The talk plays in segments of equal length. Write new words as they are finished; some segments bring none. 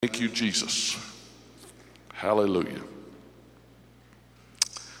Thank you, Jesus. Hallelujah.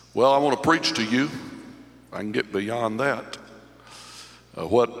 Well, I want to preach to you. I can get beyond that.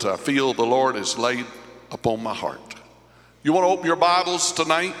 What I feel the Lord has laid upon my heart. You want to open your Bibles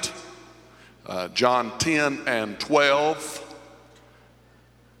tonight? John 10 and 12.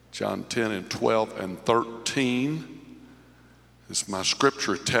 John 10 and 12 and 13 is my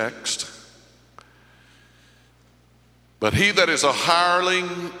scripture text. But he that is a hireling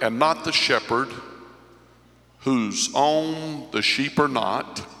and not the shepherd, whose own the sheep are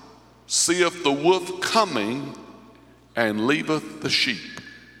not, seeth the wolf coming, and leaveth the sheep,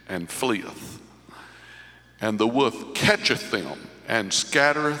 and fleeth. And the wolf catcheth them, and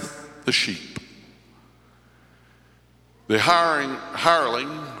scattereth the sheep. The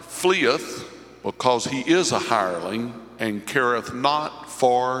hireling fleeth, because he is a hireling, and careth not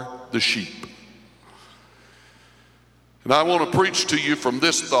for the sheep. And I want to preach to you from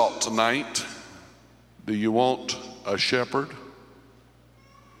this thought tonight. Do you want a shepherd,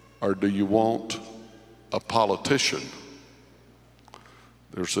 or do you want a politician?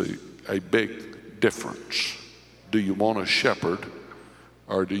 There's a big difference. Do you want a shepherd,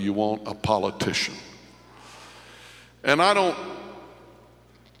 or do you want a politician? And I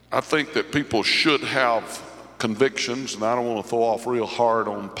think that people should have convictions, and I don't want to throw off real hard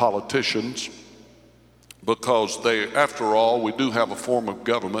on politicians, because they, after all, we do have a form of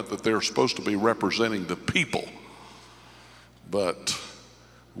government that they're supposed to be representing the people. But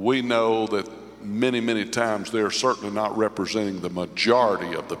we know that many times they're certainly not representing the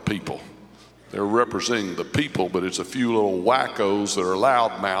majority of the people. They're representing the people, but it's a few little wackos that are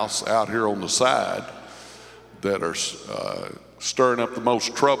loudmouths out here on the side that are stirring up the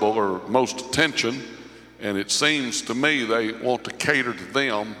most trouble or most attention. And it seems to me they want to cater to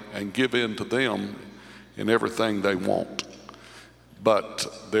them and give in to them in everything they want. But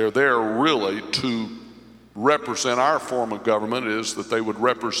they're there really to represent our form of government, is that they would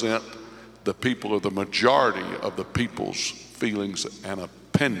represent the people, or the majority of the people's feelings and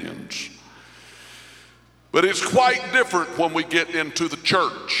opinions. But it's quite different when we get into the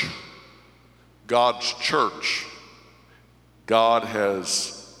church, God's church. God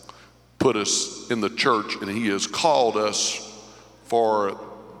has put us in the church, and he has called us for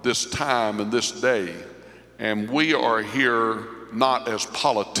this time and this day. And we are here not as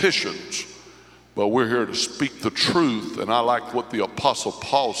politicians, but we're here to speak the truth. And I like what the Apostle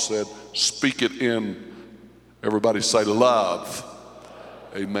Paul said, speak it in, everybody say love.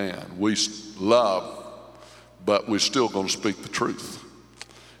 Amen. We love, but we're still going to speak the truth.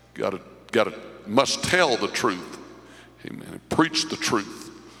 Must tell the truth. Amen. Preach the truth.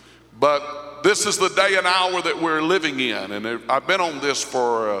 But this is the day and hour that we're living in. And I've been on this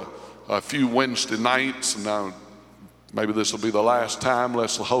for a few Wednesday nights, and now maybe this will be the last time,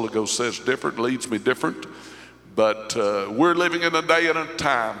 unless the Holy Ghost says different, leads me different. But we're living in a day and a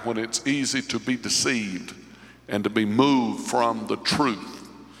time when it's easy to be deceived and to be moved from the truth,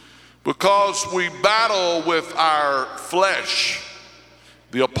 because we battle with our flesh.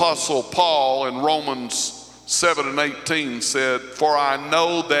 The Apostle Paul in Romans 7 and 18 said, "For I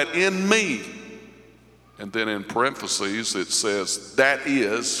know that in me," and then in parentheses it says, "that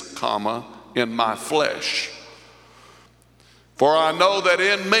is, comma, in my flesh. For I know that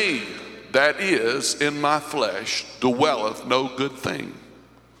in me, that is, in my flesh, dwelleth no good thing.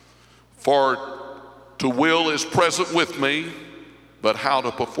 For to will is present with me, but how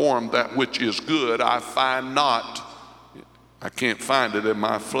to perform that which is good I find not." I can't find it in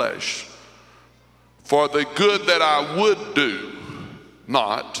my flesh. "For the good that I would do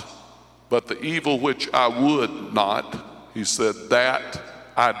not, but the evil which I would not," he said, "that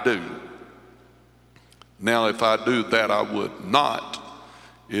I do. Now if I do that I would not,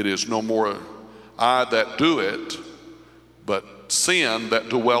 it is no more I that do it, but sin that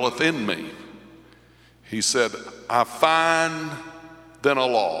dwelleth in me." He said, "I find then a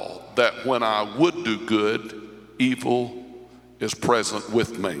law, that when I would do good, evil is present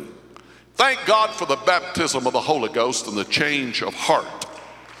with me." Thank God for the baptism of the Holy Ghost and the change of heart.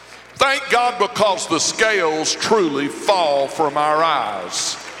 Thank God, because the scales truly fall from our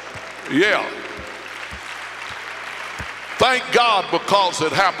eyes. Yeah. Thank God because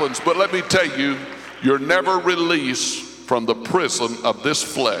it happens. But let me tell you, you're never released from the prison of this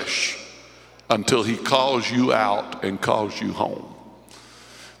flesh until he calls you out and calls you home.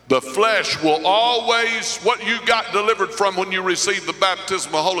 The flesh will always, what you got delivered from when you received the baptism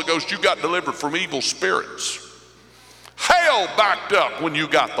of the Holy Ghost, you got delivered from evil spirits. Hell backed up when you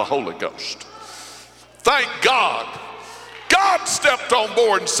got the Holy Ghost. Thank God. God stepped on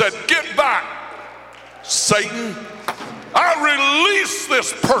board and said, "Get back, Satan. I release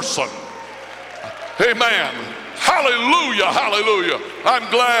this person. Amen. Hallelujah, hallelujah. I'm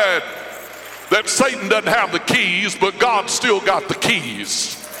glad that Satan doesn't have the keys, but God still got the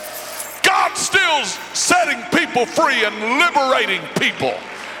keys. God's still setting people free and liberating people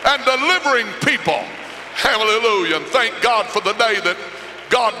and delivering people. Hallelujah. And thank God for the day that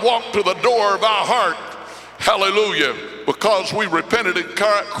God walked to the door of our heart. Hallelujah. Because we repented and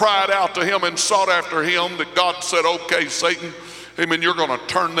cried out to him and sought after him, that God said, okay, Satan, amen, you're going to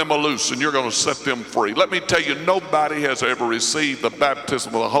turn them loose and you're going to set them free. Let me tell you, nobody has ever received the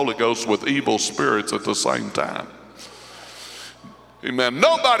baptism of the Holy Ghost with evil spirits at the same time. Amen.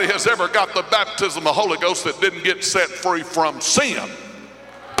 Nobody has ever got the baptism of the Holy Ghost that didn't get set free from sin.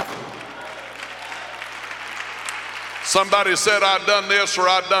 Somebody said, I've done this or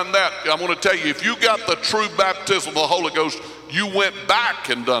I've done that. I want to tell you, if you got the true baptism of the Holy Ghost, you went back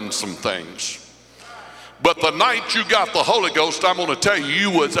and done some things. But the night you got the Holy Ghost, I'm going to tell you,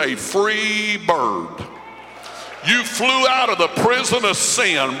 you was a free bird. You flew out of the prison of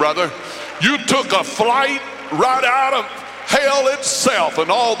sin, brother. You took a flight right out of hell itself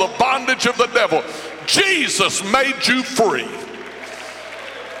and all the bondage of the devil. Jesus made you free.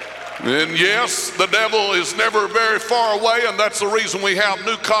 And yes, the devil is never very far away, and that's the reason we have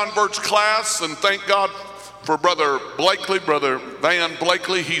new converts class. And thank God for Brother Blakely, Brother Van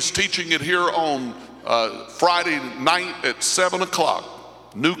Blakely. He's teaching it here on Friday night at 7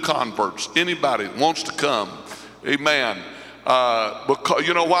 o'clock. New converts, anybody wants to come, amen. Because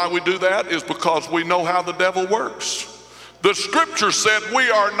you know why we do that is because we know how the devil works. The scripture said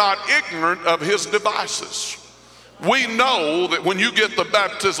we are not ignorant of his devices. We know that when you get the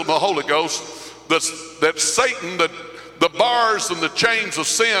baptism of the Holy Ghost, that Satan, the bars and the chains of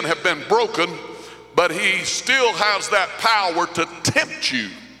sin have been broken, but he still has that power to tempt you,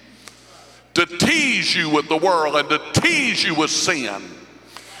 to tease you with the world and to tease you with sin.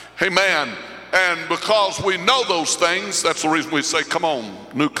 Amen. And because we know those things, that's the reason we say, come on,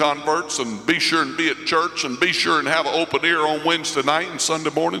 new converts, and be sure and be at church, and be sure and have an open ear on Wednesday night and Sunday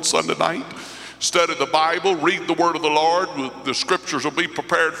morning, Sunday night. Study the Bible, read the word of the Lord. The scriptures will be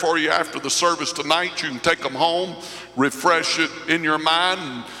prepared for you after the service tonight. You can take them home, refresh it in your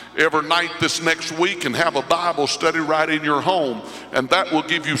mind every night this next week, and have a Bible study right in your home. And that will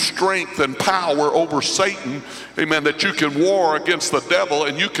give you strength and power over Satan, amen, that you can war against the devil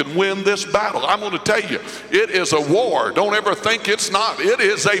and you can win this battle. I'm going to tell you, it is a war. Don't ever think it's not. It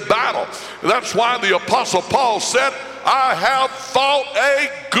is a battle. That's why the Apostle Paul said, I have fought a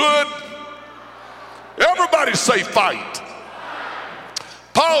good. Everybody say fight.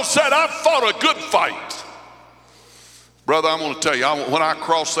 Paul said, I fought a good fight. Brother, I'm going to tell you, when I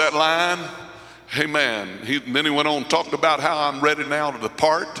crossed that line, amen, then he went on and talked about how I'm ready now to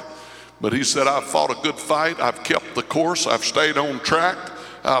depart. But he said, I've fought a good fight. I've kept the course. I've stayed on track.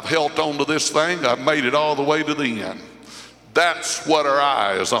 I've held on to this thing. I've made it all the way to the end. That's what our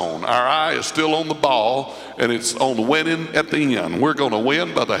eye is on. Our eye is still on the ball, and it's on winning at the end. We're going to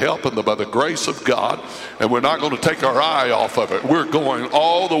win by the help and by the grace of God, and we're not going to take our eye off of it. We're going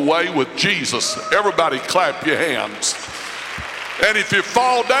all the way with Jesus. Everybody clap your hands. And if you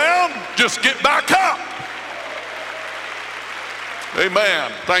fall down, just get back up.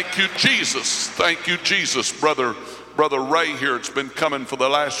 Amen. Thank you, Jesus. Thank you, Jesus. Brother Ray here, it's been coming for the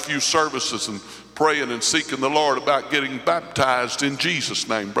last few services and praying and seeking the Lord about getting baptized in Jesus'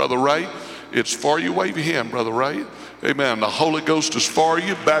 name. Brother Ray, it's for you. Wave your hand, Brother Ray. Amen. The Holy Ghost is for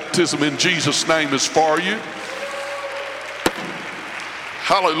you. Baptism in Jesus' name is for you.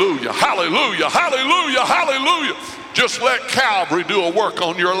 Hallelujah, hallelujah, hallelujah, hallelujah. Just let Calvary do a work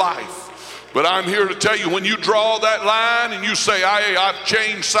on your life. But I'm here to tell you, when you draw that line and you say, hey, I've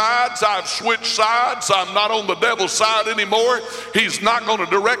changed sides, I've switched sides, I'm not on the devil's side anymore. He's not going to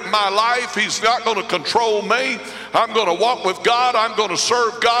direct my life. He's not going to control me. I'm going to walk with God. I'm going to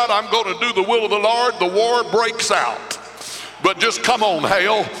serve God. I'm going to do the will of the Lord. The war breaks out. But just come on,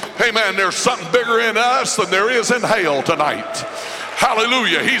 hell. Hey, man, there's something bigger in us than there is in hell tonight.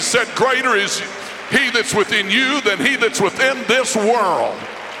 Hallelujah. He said, greater is he that's within you than he that's within this world.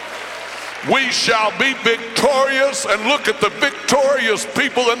 We shall be victorious, and look at the victorious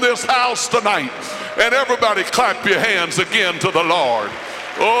people in this house tonight. And everybody clap your hands again to the Lord.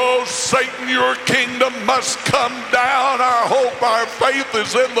 Oh, Satan, your kingdom must come down. Our hope, our faith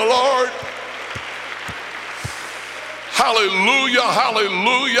is in the Lord. Hallelujah,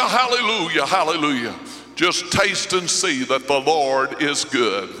 hallelujah, hallelujah, hallelujah. Just taste and see that the Lord is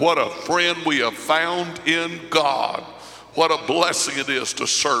good. What a friend we have found in God. What a blessing it is to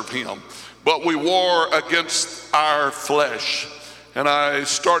serve him. But we war against our flesh. And I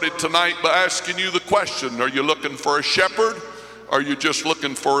started tonight by asking you the question, are you looking for a shepherd? Or are you just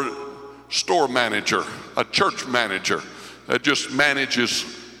looking for a store manager, a church manager that just manages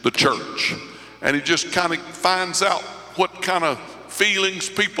the church? And he just kind of finds out what kind of feelings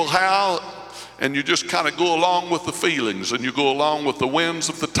people have, and you just kind of go along with the feelings, and you go along with the winds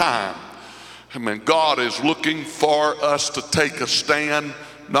of the time. Amen. God is looking for us to take a stand,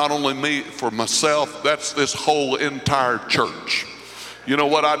 not only me, for myself, that's this whole entire church. You know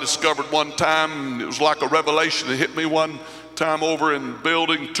what I discovered one time? It was like a revelation that hit me one time over in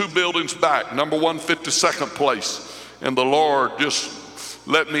two buildings back, number 152nd place. And the Lord just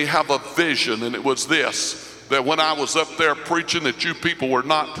let me have a vision, and it was this, that when I was up there preaching, that you people were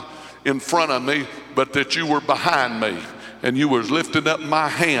not in front of me, but that you were behind me, and you were lifting up my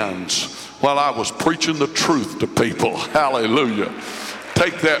hands while I was preaching the truth to people. Hallelujah.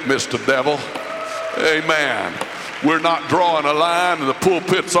 Take that, Mr. Devil. Amen. We're not drawing a line and the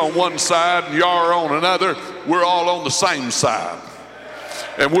pulpit's on one side and you're on another. We're all on the same side.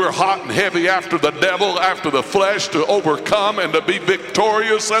 And we're hot and heavy after the devil, after the flesh, to overcome and to be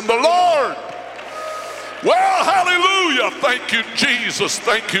victorious in the Lord. Well, hallelujah. Thank you, Jesus.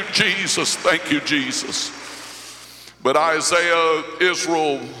 Thank you, Jesus. Thank you, Jesus. But Isaiah,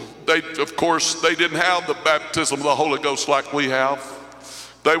 Israel, of course, they didn't have the baptism of the Holy Ghost like we have.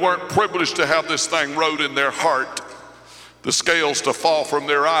 They weren't privileged to have this thing wrote in their heart, the scales to fall from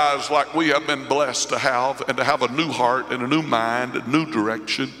their eyes like we have been blessed to have, and to have a new heart and a new mind, a new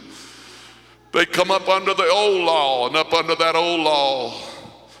direction. They come up under the old law, and up under that old law,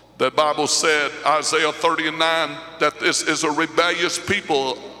 the Bible said, Isaiah 30:9, that this is a rebellious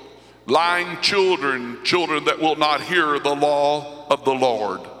people, lying children that will not hear the law of the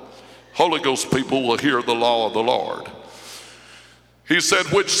Lord. Holy Ghost people will hear the law of the Lord. He said,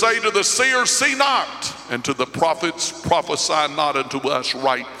 which say to the seers, see not, and to the prophets, prophesy not unto us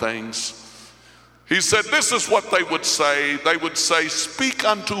right things. He said, this is what they would say. They would say, speak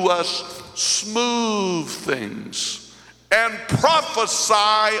unto us smooth things, and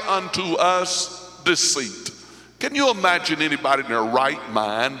prophesy unto us deceit. Can you imagine anybody in their right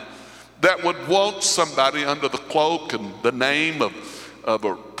mind that would want somebody under the cloak and the name of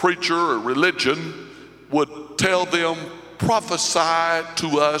a preacher or religion would tell them, prophesy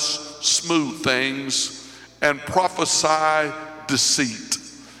to us smooth things and prophesy deceit?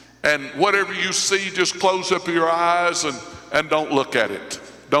 And whatever you see, just close up your eyes and don't look at it.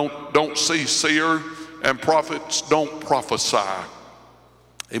 Don't see seer and prophets, don't prophesy.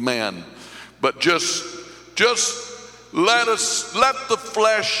 Amen. But just let the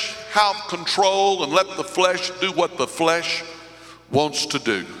flesh have control, and let the flesh do what the flesh wants to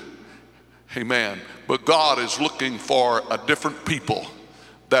do. Amen. But God is looking for a different people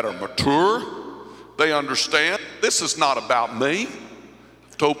that are mature. They understand this is not about me.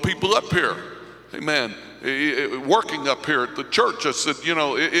 I've told people up here, amen, working up here at the church, I said, you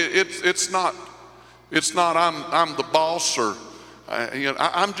know, it's not I'm the boss, or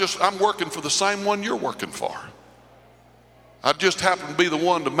I'm working for the same one you're working for. I just happen to be the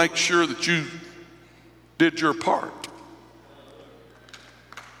one to make sure that you did your part.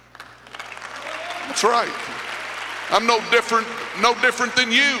 That's right. I'm no different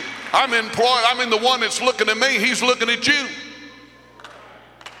than you. I'm employed. I'm the one that's looking at me. He's looking at you.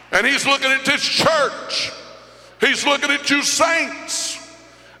 And he's looking at this church. He's looking at you saints.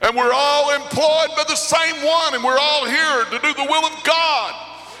 And we're all employed by the same one, and we're all here to do the will of God.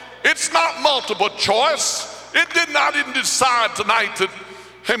 It's not multiple choice. I didn't decide tonight that,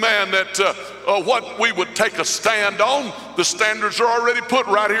 amen, that what we would take a stand on. The standards are already put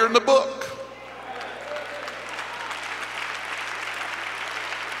right here in the book.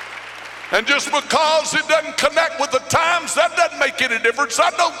 And just because it doesn't connect with the times, that doesn't make any difference.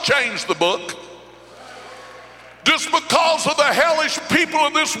 That don't change the book. Just because of the hellish people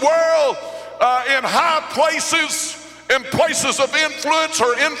of this world in high places, in places of influence,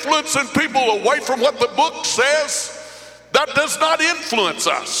 or influencing people away from what the book says, that does not influence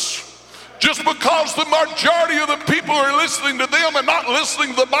us. Just because the majority of the people are listening to them and not listening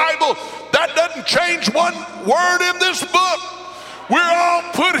to the Bible, that doesn't change one word in this book. We're all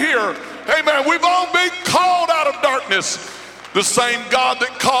put here. Amen. We've all been called out of darkness. The same God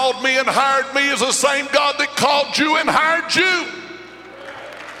that called me and hired me is the same God that called you and hired you.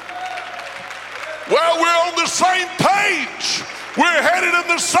 Well, we're on the same page. We're headed in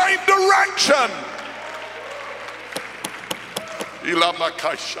the same direction.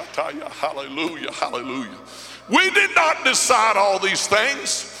 Hallelujah, hallelujah. We did not decide all these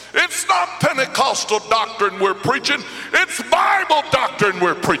things. It's not Pentecostal doctrine we're preaching. It's Bible doctrine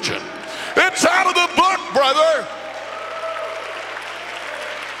we're preaching. It's out of the book, brother.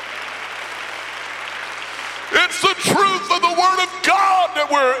 It's the truth of the Word of God that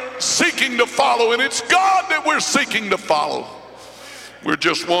we're seeking to follow, and it's God that we're seeking to follow. We're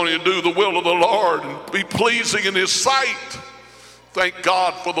just wanting to do the will of the Lord and be pleasing in His sight. Thank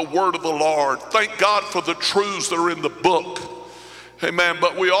God for the Word of the Lord. Thank God for the truths that are in the book. Amen.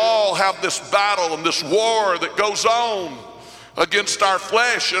 But we all have this battle and this war that goes on against our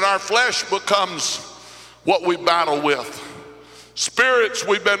flesh, and our flesh becomes what we battle with. Spirits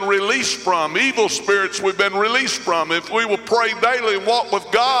we've been released from, evil spirits we've been released from. If we will pray daily and walk with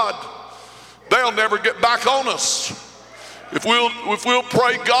God, they'll never get back on us. If we'll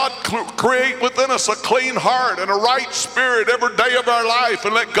pray, God, create within us a clean heart and a right spirit every day of our life,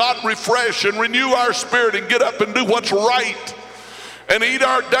 and let God refresh and renew our spirit and get up and do what's right and eat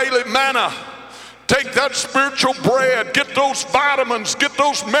our daily manna. Take that spiritual bread, get those vitamins, get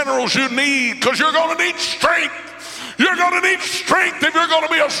those minerals you need, because you're going to need strength. You're going to need strength if you're going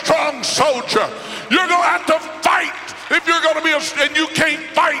to be a strong soldier. You're going to have to fight if you're going to be and you can't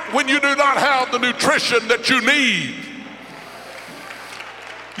fight when you do not have the nutrition that you need.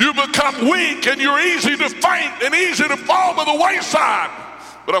 You become weak and you're easy to faint and easy to fall by the wayside.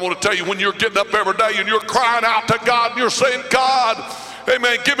 But I want to tell you, when you're getting up every day and you're crying out to God and you're saying, God,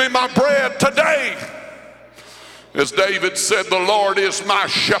 amen, give me my bread today. As David said, the Lord is my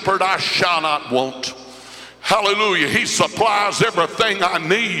shepherd, I shall not want. Hallelujah. He supplies everything I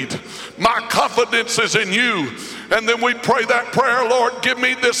need. My confidence is in you. And then we pray that prayer, Lord, give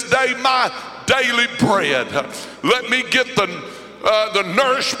me this day my daily bread. Let me get the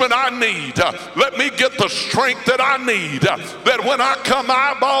nourishment I need. Let me get the strength that I need. That when I come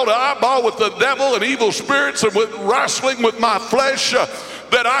eyeball to eyeball with the devil and evil spirits and with wrestling with my flesh,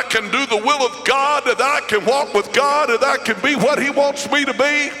 that I can do the will of God, that I can walk with God, that I can be what He wants me to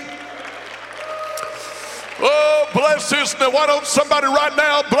be. Oh, bless His name. Why don't somebody right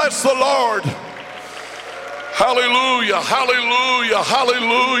now bless the Lord? Hallelujah, hallelujah,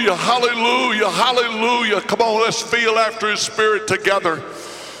 hallelujah, hallelujah, hallelujah. Come on, let's feel after His Spirit together.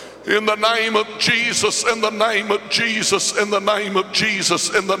 In the name of Jesus, in the name of Jesus, in the name of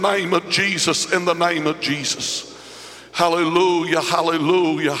Jesus, in the name of Jesus, in the name of Jesus. Hallelujah,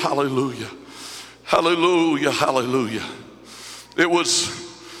 hallelujah, hallelujah, hallelujah, hallelujah. It was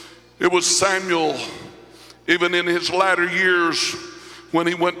Samuel, even in his latter years, when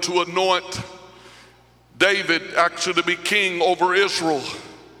he went to anoint David actually to be king over Israel,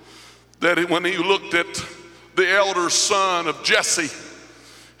 that when he looked at the elder son of Jesse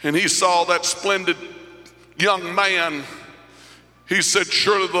and he saw that splendid young man, he said,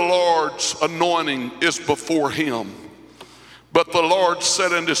 surely the Lord's anointing is before him. But the Lord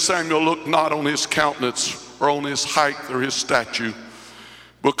said unto Samuel, look not on his countenance or on his height or his stature,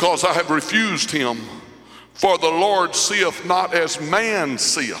 because I have refused him. For the Lord seeth not as man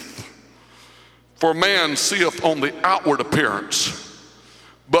seeth. For man seeth on the outward appearance,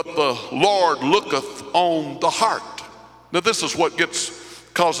 but the Lord looketh on the heart. Now this is what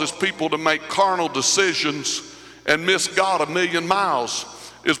causes people to make carnal decisions and miss God a million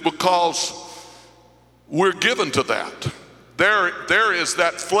miles, is because we're given to that. There is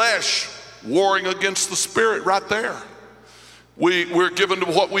that flesh warring against the spirit right there. We're given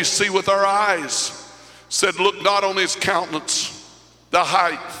to what we see with our eyes. Said, look not on his countenance, the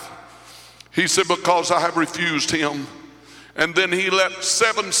height. He said, because I have refused him. And then he let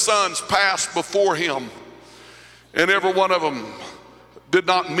 7 sons pass before him, and every one of them did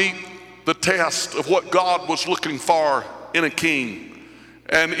not meet the test of what God was looking for in a king.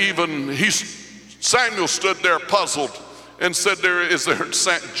 And even Samuel stood there puzzled and said,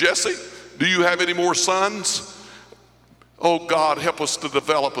 Jesse, do you have any more sons? Oh God, help us to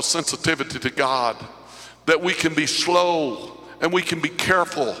develop a sensitivity to God, that we can be slow and we can be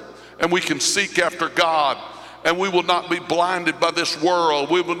careful and we can seek after God, and we will not be blinded by this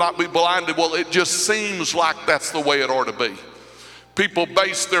world. We will not be blinded. Well, it just seems like that's the way it ought to be. People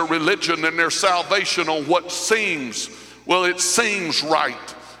base their religion and their salvation on what seems. Well, it seems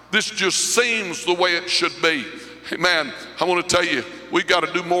right. This just seems the way it should be. Hey, man, I want to tell you, we got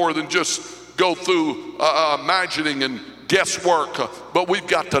to do more than just go through imagining and guesswork, but we've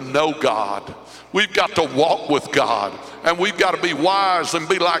got to know God. We've got to walk with God, and we've got to be wise and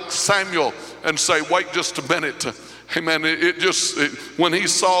be like Samuel and say, wait just a minute. Hey man, when he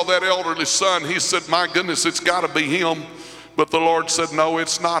saw that elderly son, he said, my goodness, it's got to be him. But the Lord said, no,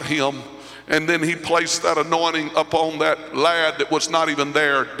 it's not him. And then he placed that anointing upon that lad that was not even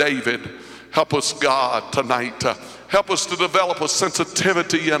there, David. Help us, God, tonight. Help us to develop a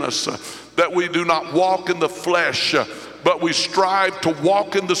sensitivity in us, that we do not walk in the flesh, but we strive to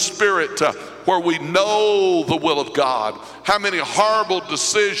walk in the Spirit, where we know the will of God. How many horrible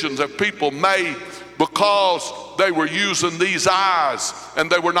decisions have people made because they were using these eyes and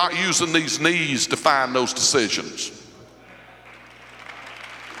they were not using these knees to find those decisions.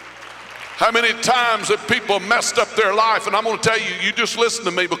 How many times have people messed up their life? And I'm going to tell you, you just listen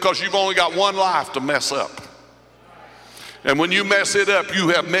to me, because you've only got one life to mess up. And when you mess it up, you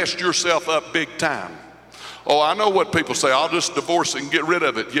have messed yourself up big time. Oh, I know what people say, I'll just divorce it and get rid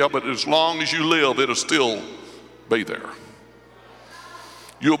of it. Yeah, but as long as you live, it'll still be there.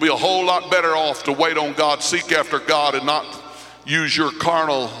 You'll be a whole lot better off to wait on God, seek after God, and not use your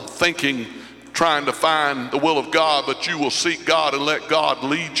carnal thinking trying to find the will of God, but you will seek God and let God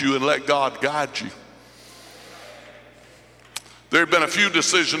lead you and let God guide you. There have been a few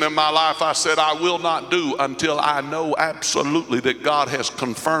decisions in my life I said I will not do until I know absolutely that God has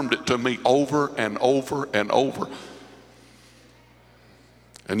confirmed it to me over and over and over.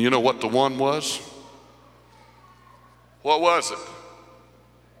 And you know what the one was? What was it?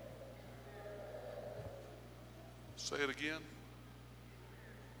 Say it again.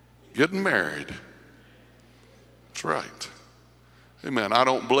 Getting married. That's right. Amen. I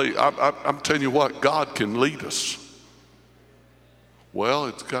don't believe, I'm telling you what, God can lead us. Well,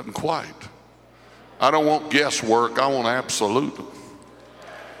 it's gotten quiet. I don't want guesswork, I want absolute.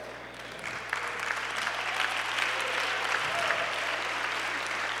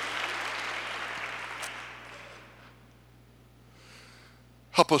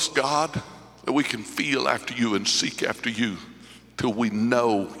 Help us, God, that we can feel after you and seek after you till we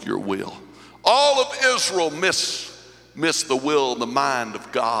know your will. All of Israel missed the will and the mind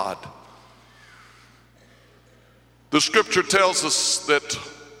of God. The scripture tells us that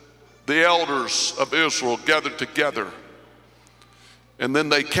the elders of Israel gathered together, and then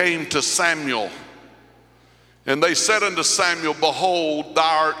they came to Samuel, and they said unto Samuel, behold,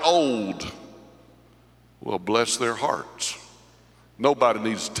 thou art old. Well, bless their hearts. Nobody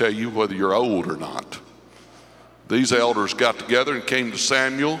needs to tell you whether you're old or not. These elders got together and came to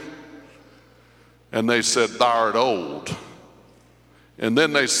Samuel, and they said, thou art old. And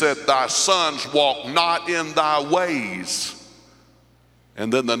then they said, thy sons walk not in thy ways.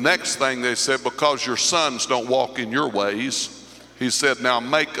 And then the next thing they said, because your sons don't walk in your ways, he said, now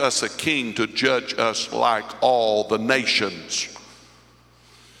make us a king to judge us like all the nations.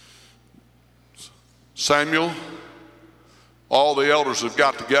 Samuel, all the elders have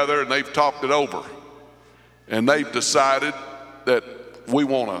got together and they've talked it over. And they've decided that we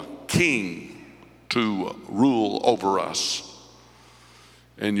want a king to rule over us.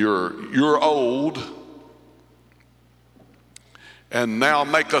 And you're old, and now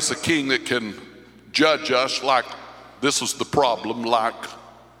make us a king that can judge us like, this is the problem, like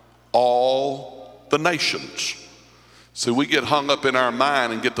all the nations. See, we get hung up in our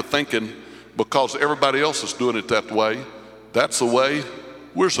mind and get to thinking, because everybody else is doing it that way, that's the way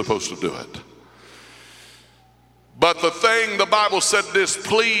we're supposed to do it. But the thing the Bible said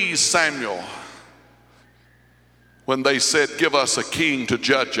displeased Samuel when they said, give us a king to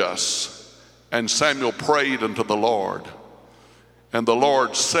judge us. And Samuel prayed unto the Lord. And the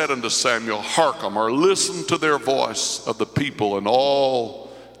Lord said unto Samuel, hearken, or listen to their voice of the people and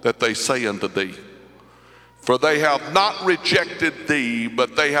all that they say unto thee. For they have not rejected thee,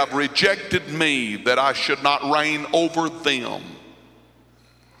 but they have rejected me, that I should not reign over them.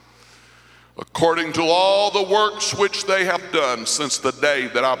 According to all the works which they have done since the day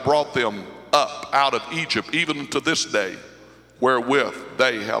that I brought them up out of Egypt, even to this day, wherewith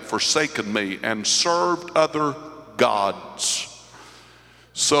they have forsaken me and served other gods,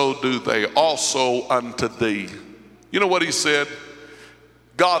 so do they also unto thee. You know what he said?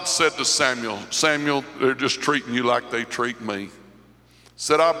 God said to Samuel, Samuel, they're just treating you like they treat me.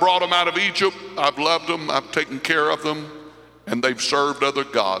 Said, I brought them out of Egypt, I've loved them, I've taken care of them, and they've served other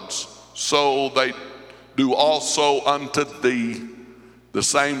gods. So they do also unto thee the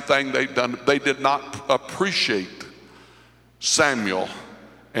same thing they've done. They did not appreciate Samuel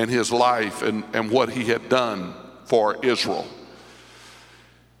and his life and what he had done for Israel.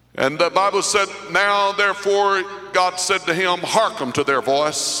 And the Bible said, now therefore God said to him, hearken to their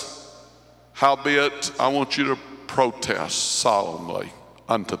voice. Howbeit, I want you to protest solemnly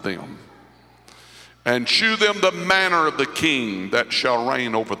unto them, and shew them the manner of the king that shall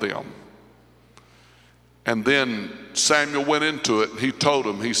reign over them. And then Samuel went into it, and he told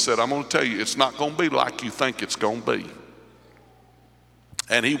him, he said, I'm going to tell you, it's not going to be like you think it's going to be.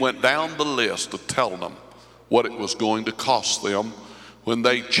 And he went down the list to tell them what it was going to cost them when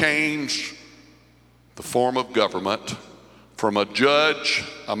they changed the form of government from a judge,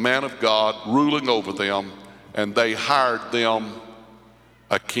 a man of God, ruling over them, and they hired them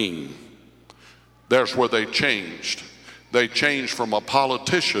a king. There's where they changed. They changed from a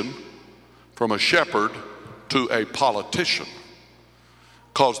politician, from a shepherd to a politician,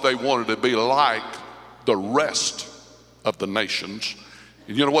 because they wanted to be like the rest of the nations.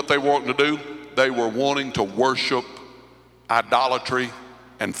 And you know what they were wanting to do? They were wanting to worship idolatry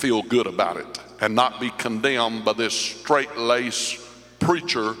and feel good about it, and not be condemned by this straight-laced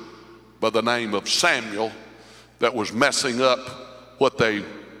preacher by the name of Samuel that was messing up what they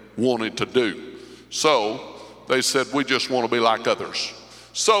wanted to do. So they said, we just want to be like others.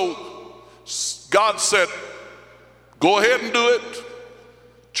 So God said, go ahead and do it.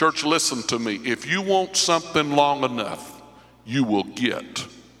 Church, listen to me. If you want something long enough, you will get.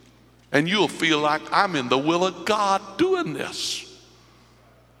 And you'll feel like, I'm in the will of God doing this.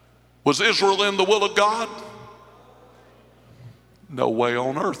 Was Israel in the will of God? No way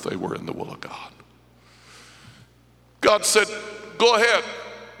on earth they were in the will of God. God said, go ahead.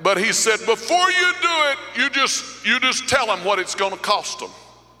 But he said, before you do it, you just tell them what it's going to cost them.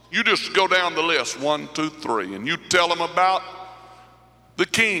 You just go down the list, 1, 2, 3, and you tell them about the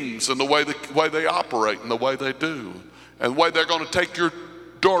kings and the way they operate and the way they do, and the way they're going to take your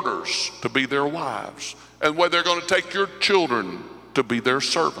daughters to be their wives, and the way they're going to take your children to be their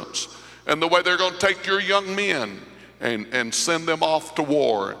servants, and the way they're going to take your young men and send them off to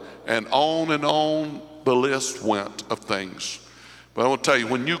war, and on the list went of things. But I want to tell you,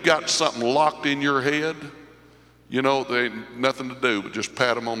 when you got something locked in your head, you know, there ain't nothing to do but just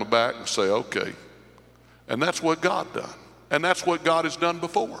pat them on the back and say, okay. And that's what God done. And that's what God has done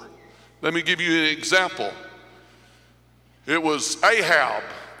before. Let me give you an example. It was Ahab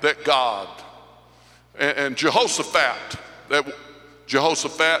that God, and Jehoshaphat, that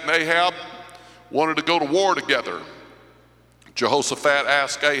Jehoshaphat and Ahab wanted to go to war together. Jehoshaphat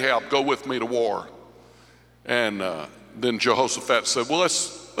asked Ahab, go with me to war. And then Jehoshaphat said, well,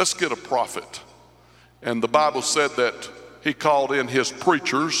 let's get a prophet. And the Bible said that he called in his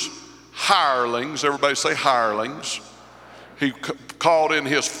preachers, hirelings. Everybody say hirelings. He called in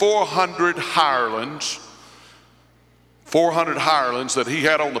his 400 hirelings that he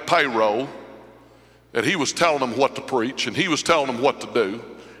had on the payroll, that he was telling them what to preach and he was telling them what to do.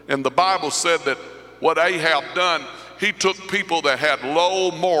 And the Bible said that what Ahab done, he took people that had low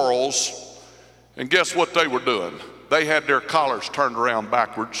morals, and guess what they were doing? They had their collars turned around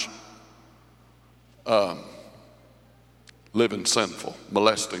backwards, living sinful,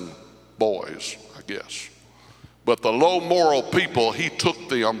 molesting boys, I guess. But the low moral people, he took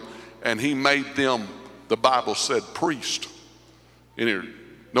them and he made them, the Bible said, priest. And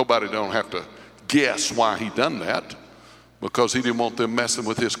nobody don't have to guess why he done that, because he didn't want them messing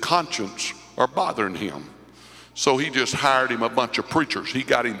with his conscience or bothering him. So he just hired him a bunch of preachers. He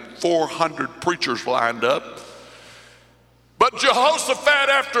got him 400 preachers lined up. But Jehoshaphat,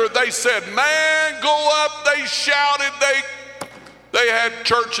 after they said, man, go up, they shouted, they had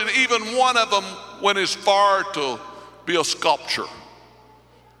church, and even one of them went as far to be a sculpture.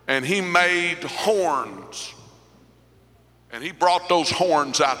 And he made horns. And he brought those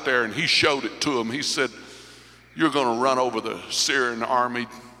horns out there and he showed it to them. He said, you're going to run over the Syrian army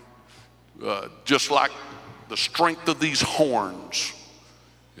just like the strength of these horns.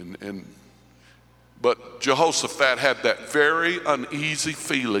 But Jehoshaphat had that very uneasy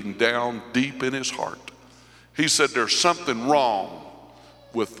feeling down deep in his heart. He said, there's something wrong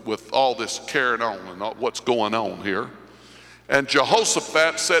with all this carrying on and all what's going on here. And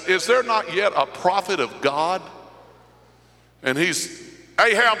Jehoshaphat said, is there not yet a prophet of God? And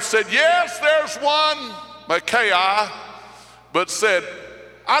Ahab said, yes, there's one, Micaiah, but said,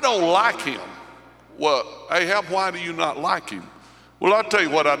 I don't like him. Well, Ahab, why do you not like him? Well, I'll tell you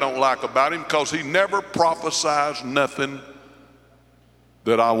what I don't like about him, because he never prophesies nothing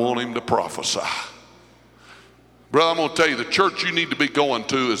that I want him to prophesy. Brother, I'm going to tell you, the church you need to be going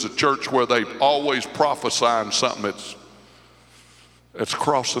to is a church where they always prophesying something that's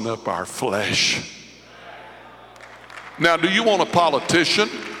crossing up our flesh. Now, do you want a politician?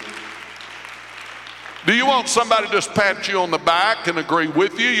 Do you want somebody to just pat you on the back and agree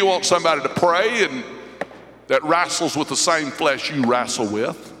with you? You want somebody to pray and that wrestles with the same flesh you wrestle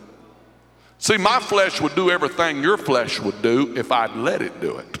with? See, my flesh would do everything your flesh would do if I'd let it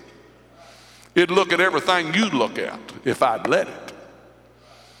do it. It'd look at everything you'd look at if I'd let it.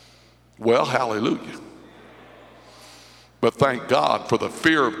 Well, hallelujah. But thank God for the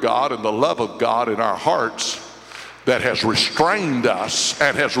fear of God and the love of God in our hearts that has restrained us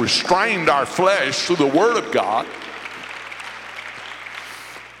and has restrained our flesh through the Word of God.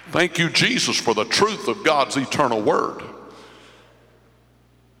 Thank you, Jesus, for the truth of God's eternal Word.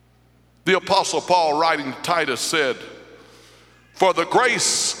 The Apostle Paul, writing to Titus, said, for the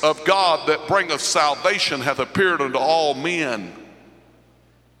grace of God that bringeth salvation hath appeared unto all men.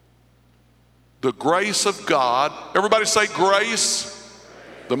 The grace of God. Everybody say grace.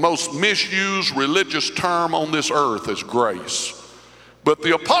 The most misused religious term on this earth is grace. But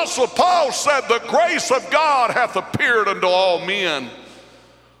the Apostle Paul said, the grace of God hath appeared unto all men.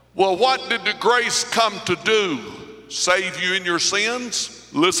 Well, what did the grace come to do? Save you in your sins?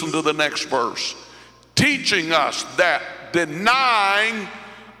 Listen to the next verse. Teaching us that denying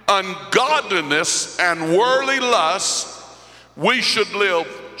ungodliness and worldly lust, we should live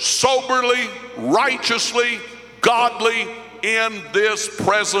soberly, righteously, godly in this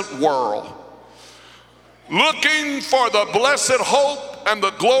present world, looking for the blessed hope and the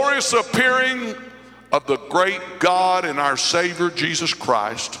glorious appearing of the great God and our Savior Jesus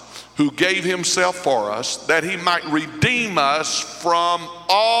Christ, who gave himself for us, that he might redeem us from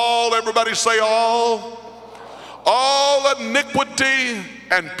all, everybody say all iniquity,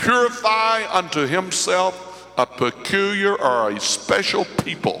 and purify unto himself a peculiar or a special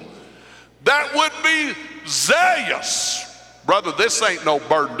people that would be zealous. Brother, this ain't no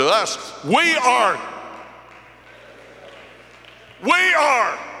burden to us. We're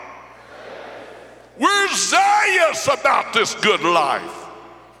zealous about this good life.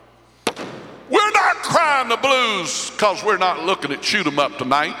 We're not crying the blues because we're not looking at shoot 'em up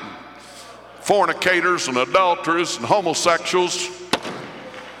tonight, fornicators and adulterers and homosexuals.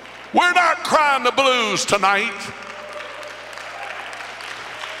 We're not crying the blues tonight.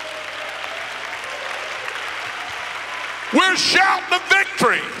 We're shouting the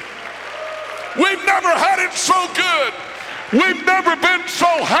victory. We've never had it so good. We've never been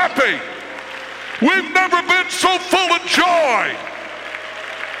so happy. We've never been so full of joy.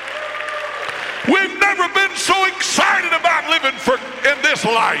 We've never been so excited about living in this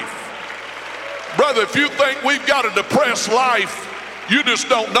life. Brother, if you think we've got a depressed life, you just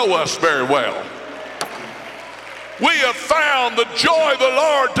don't know us very well. We have found the joy of the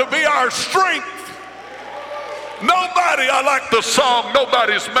Lord to be our strength. Nobody, I like the song,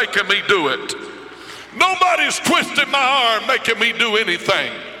 nobody's making me do it. Nobody's twisting my arm making me do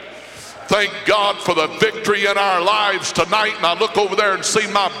anything. Thank God for the victory in our lives tonight. And I look over there and see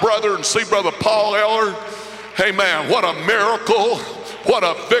my brother and see Brother Paul Eller. Hey man, what a miracle. What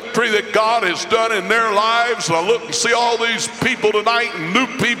a victory that God has done in their lives. And I look and see all these people tonight and new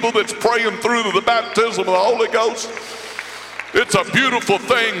people that's praying through to the baptism of the Holy Ghost. It's a beautiful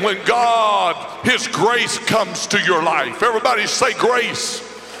thing when God, his grace comes to your life. Everybody say grace.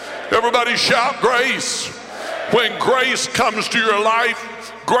 Everybody shout grace. When grace comes to your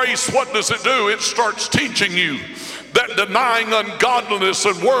life, grace, what does it do? It starts teaching you that denying ungodliness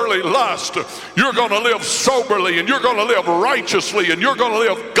and worldly lust, you're going to live soberly and you're going to live righteously and you're going to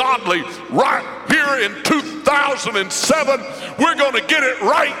live godly. Right here in 2007, we're going to get it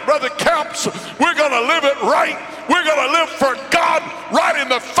right, Brother Camps. We're going to live it right. We're going to live for God right in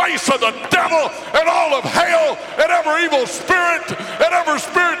the face of the devil and all of hell and every evil spirit and every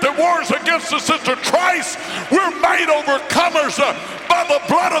spirit that wars against us into Christ. We're made overcomers by the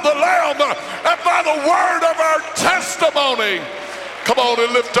blood of the Lamb and by the word of our testimony. Come on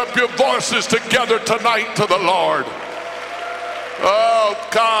and lift up your voices together tonight to the Lord. Oh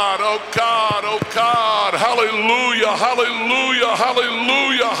God, oh God, oh God. Hallelujah, hallelujah,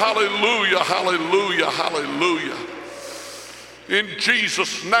 hallelujah, hallelujah, hallelujah, hallelujah. In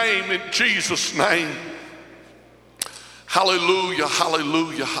Jesus' name, in Jesus' name. Hallelujah,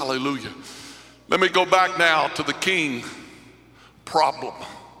 hallelujah, hallelujah. Let me go back now to the king problem.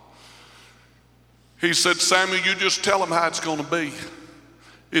 He said, Samuel, you just tell him how it's going to be.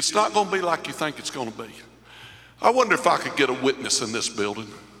 It's not going to be like you think it's going to be. I wonder if I could get a witness in this building.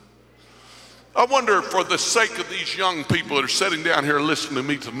 I wonder, for the sake of these young people that are sitting down here listening to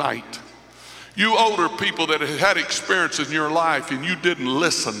me tonight, you older people that have had experiences in your life and you didn't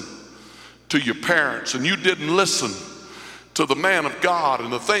listen to your parents and you didn't listen to the man of God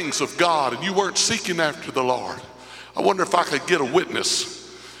and the things of God and you weren't seeking after the Lord. I wonder if I could get a witness.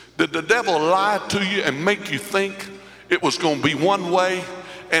 Did the devil lie to you and make you think it was going to be one way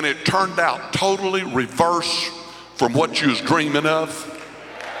and it turned out totally reverse from what you was dreaming of?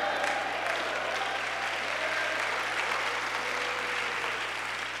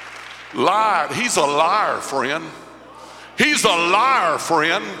 Lied. He's a liar, friend. He's a liar,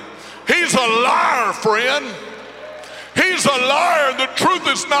 friend. He's a liar, friend. He's a liar and the truth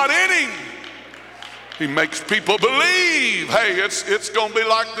is not in him. He makes people believe, hey, it's going to be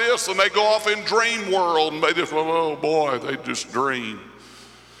like this, and they go off in dream world and they just, oh boy, they just dream.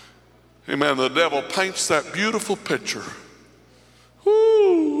 Amen. The devil paints that beautiful picture.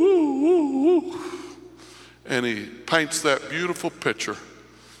 Woo, woo, woo, woo. And he paints that beautiful picture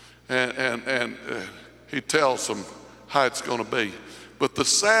and he tells them how it's going to be. But the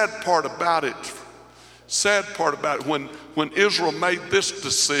sad part about it, Sad part about it, when Israel made this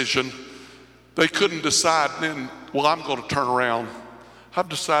decision, they couldn't decide then, well, I'm going to turn around. I've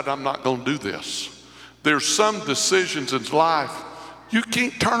decided I'm not going to do this. There's some decisions in life you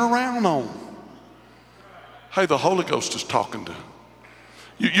can't turn around on. Hey, the Holy Ghost is talking to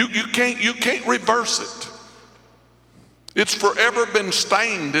you. You can't reverse it. It's forever been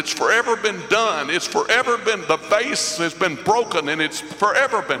stained. It's forever been done. It's forever been, the vase has been broken, and it's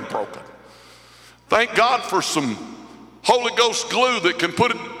forever been broken. Thank God for some Holy Ghost glue that can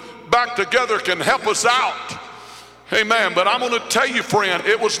put it back together, can help us out. Amen. But I'm going to tell you, friend,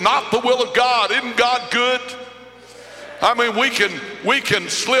 it was not the will of God. Isn't God good? I mean, we can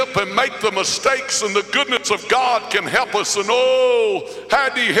slip and make the mistakes, and the goodness of God can help us. And oh,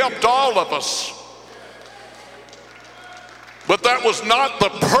 had He helped all of us. But that was not the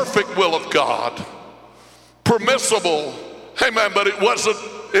perfect will of God. Permissible. Amen. But it wasn't,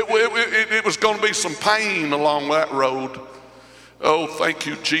 it was going to be some pain along that road. Oh, thank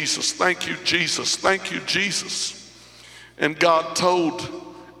you, Jesus. Thank you, Jesus. Thank you, Jesus. And God told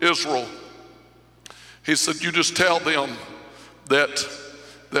Israel, He said, you just tell them that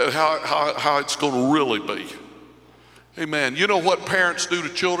how it's going to really be. Amen. You know what parents do to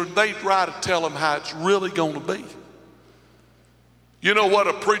children? They try to tell them how it's really going to be. You know what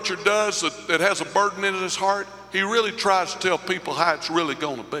a preacher does that has a burden in his heart? He really tries to tell people how it's really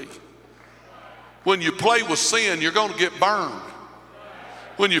going to be. When you play with sin, you're going to get burned.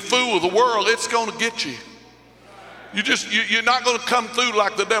 When you fool with the world, it's going to get you. You're not going to come through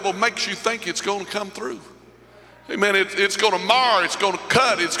like the devil makes you think it's going to come through. Amen. It's going to mar, it's going to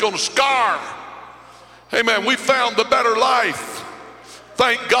cut, it's going to scar. Amen. We found the better life.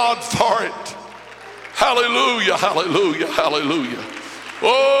 Thank God for it. Hallelujah, hallelujah, hallelujah.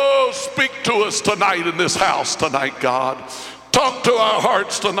 Oh, speak to us tonight in this house tonight, God. Talk to our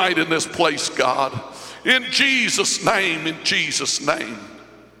hearts tonight in this place, God. In Jesus' name, in Jesus' name.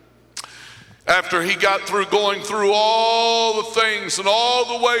 After he got through going through all the things and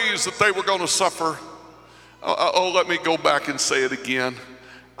all the ways that they were going to suffer, let me go back and say it again.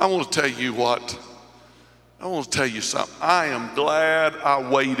 I want to tell you what. I want to tell you something. I am glad I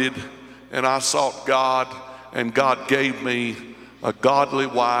waited and I sought God, and God gave me a godly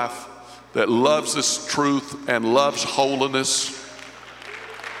wife that loves this truth and loves holiness.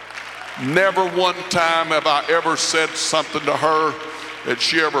 Never one time have I ever said something to her that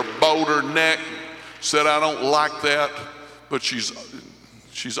she ever bowed her neck, said I don't like that, but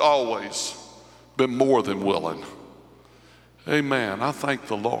she's always been more than willing. Amen. I thank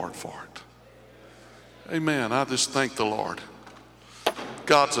the Lord for it. Amen. I just thank the Lord.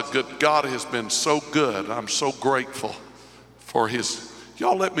 God has been so good. I'm so grateful for His.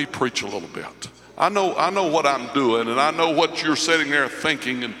 Y'all let me preach a little bit. I know what I'm doing, and I know what you're sitting there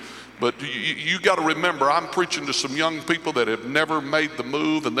thinking, but you got to remember, I'm preaching to some young people that have never made the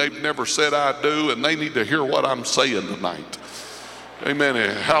move, and they've never said I do, and they need to hear what I'm saying tonight. Amen.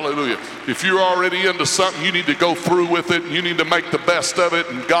 Hallelujah. If you're already into something, you need to go through with it, and you need to make the best of it,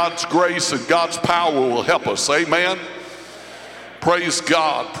 and God's grace and God's power will help us. Amen. Praise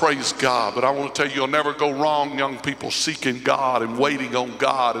God, praise God. But I want to tell you, you'll never go wrong, young people, seeking God and waiting on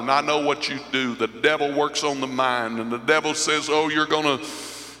God. And I know what you do. The devil works on the mind, and the devil says, oh, you're gonna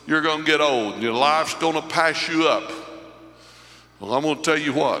get old, and your life's gonna pass you up. Well, I'm gonna tell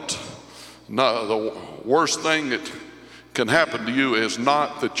you what. No, the worst thing that can happen to you is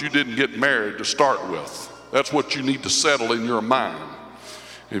not that you didn't get married to start with. That's what you need to settle in your mind.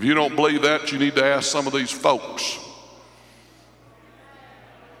 If you don't believe that, you need to ask some of these folks.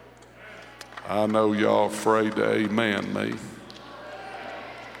 I know y'all afraid to amen me,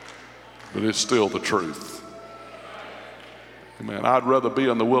 but it's still the truth. Amen. I'd rather be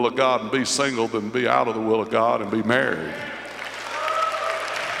in the will of God and be single than be out of the will of God and be married.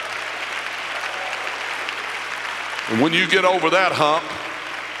 And when you get over that hump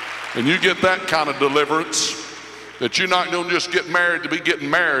and you get that kind of deliverance, that you're not going to just get married to be getting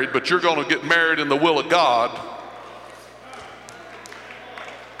married, but you're going to get married in the will of God.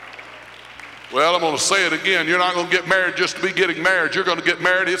 Well, I'm going to say it again. You're not going to get married just to be getting married. You're going to get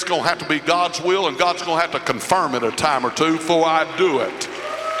married. It's going to have to be God's will, and God's going to have to confirm it a time or two before I do it.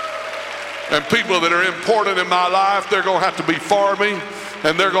 And people that are important in my life, they're going to have to be for me,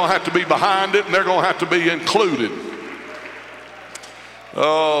 and they're going to have to be behind it, and they're going to have to be included.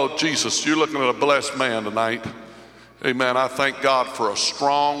 Oh, Jesus, you're looking at a blessed man tonight. Amen. I thank God for a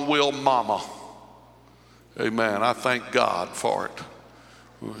strong-willed mama. Amen. I thank God for it.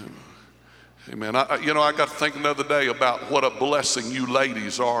 Amen. I got thinking the other day about what a blessing you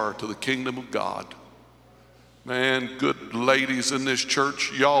ladies are to the kingdom of God. Man, good ladies in this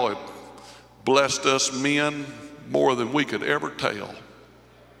church, y'all have blessed us men more than we could ever tell.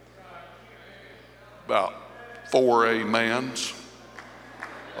 About 4 amens.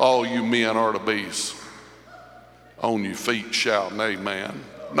 All you men are to be on your feet shouting amen.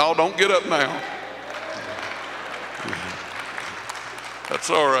 No, don't get up now. That's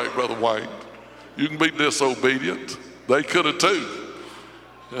all right, Brother White. You can be disobedient. They could have too.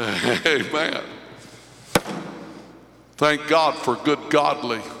 Amen. Thank God for good,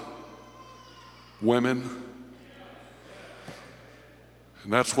 godly women.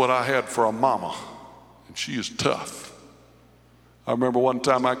 And that's what I had for a mama. And she is tough. I remember one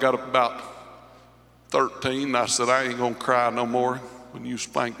time I got about 13 and I said, I ain't gonna cry no more when you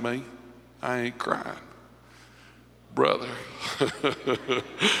spank me. I ain't crying. Brother,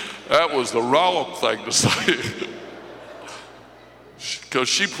 that was the wrong thing to say. Because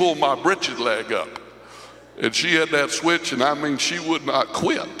she pulled my britched leg up. And she had that switch, and I mean, she would not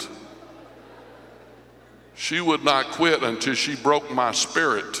quit. She would not quit until she broke my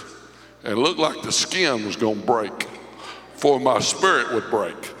spirit. And it looked like the skin was going to break before my spirit would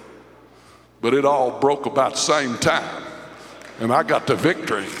break. But it all broke about the same time. And I got the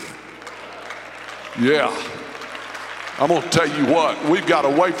victory. Yeah. I'm going to tell you what, we've got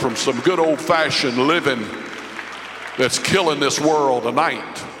away from some good old-fashioned living that's killing this world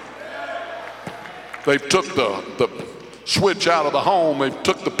tonight. They've took the switch out of the home. They've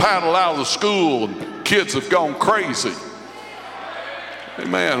took the paddle out of the school, and kids have gone crazy.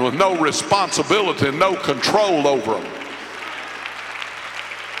 Amen. With no responsibility and no control over them.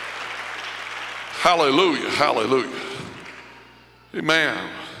 Hallelujah, hallelujah. Amen.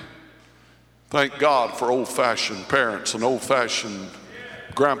 Thank God for old-fashioned parents and old-fashioned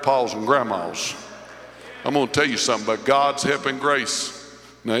grandpas and grandmas. I'm going to tell you something about God's help and grace.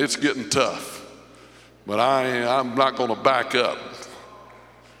 Now, it's getting tough, but I'm not going to back up.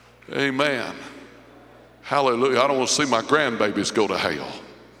 Amen. Hallelujah. I don't want to see my grandbabies go to hell.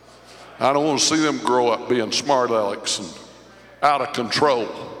 I don't want to see them grow up being smart alecks and out of control.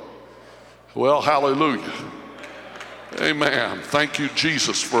 Well, hallelujah. Amen. Thank you,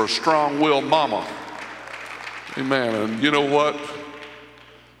 Jesus, for a strong-willed mama. Amen. And you know what?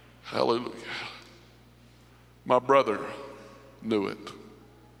 Hallelujah. My brother knew it.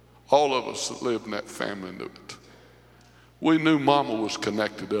 All of us that lived in that family knew it. We knew mama was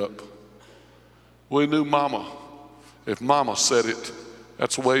connected up. We knew mama. If mama said it,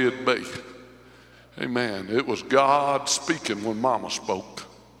 that's the way it'd be. Amen. It was God speaking when mama spoke.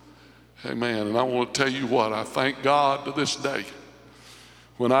 Amen. And I want to tell you what, I thank God to this day.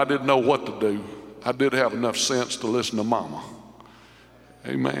 When I didn't know what to do, I did have enough sense to listen to mama.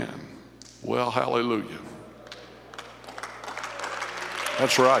 Amen. Well, hallelujah.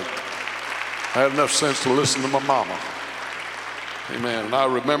 That's right. I had enough sense to listen to my mama. Amen. And I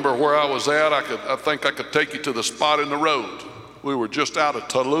remember where I was at. I think I could take you to the spot in the road. We were just out of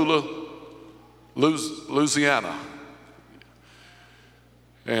Tallulah, Louisiana,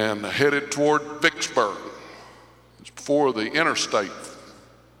 and headed toward Vicksburg. It's before the interstate.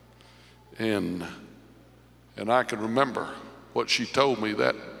 And I can remember what she told me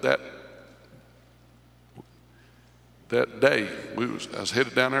that day. I was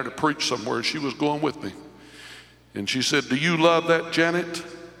headed down there to preach somewhere. She was going with me. And she said, "Do you love that Janet?"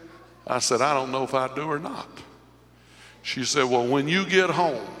 I said, "I don't know if I do or not." She said, "Well, when you get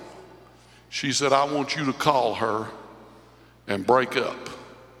home," she said, "I want you to call her and break up.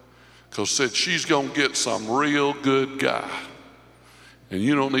 Because said she's going to get some real good guy. And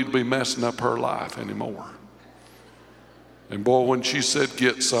you don't need to be messing up her life anymore." And boy, when she said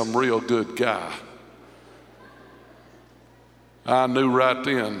get some real good guy, I knew right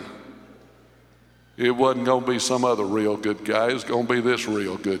then it wasn't going to be some other real good guy. It was going to be this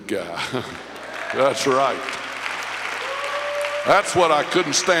real good guy. That's right. That's what I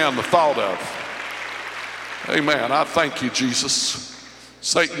couldn't stand the thought of. Amen. I thank you, Jesus.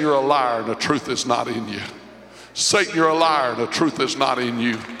 Satan, you're a liar and the truth is not in you. Satan, you're a liar and the truth is not in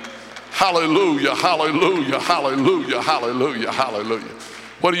you. Hallelujah, hallelujah, hallelujah, hallelujah, hallelujah.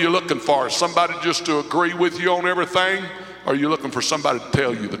 What are you looking for? Somebody just to agree with you on everything? Or are you looking for somebody to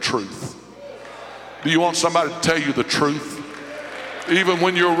tell you the truth? Do you want somebody to tell you the truth? Even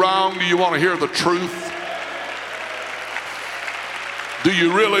when you're wrong, do you want to hear the truth? Do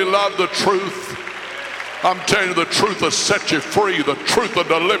you really love the truth? I'm telling you, the truth will set you free. The truth will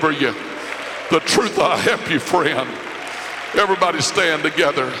deliver you. The truth will help you, friend. Everybody stand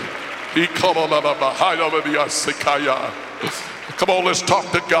together. Come on, let's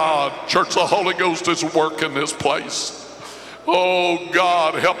talk to God. Church, the Holy Ghost is working this place. Oh,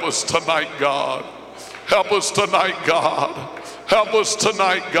 God, help us tonight, God. Help us tonight, God. Help us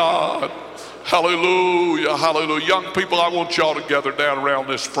tonight, God. Hallelujah, hallelujah. Young people, I want y'all to gather down around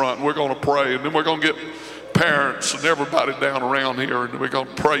this front. We're going to pray, and then we're going to get parents and everybody down around here, and we're going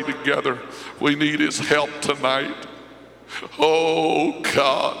to pray together. We need his help tonight. Oh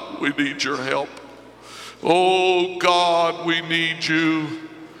God, we need your help. Oh God, we need you.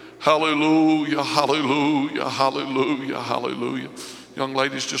 Hallelujah, hallelujah, hallelujah, hallelujah. Young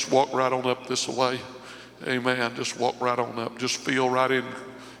ladies, just walk right on up this way. Amen. Just walk right on up. Just feel right in.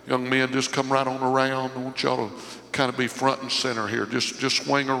 Young men, just come right on around. I want y'all to kind of be front and center here. Just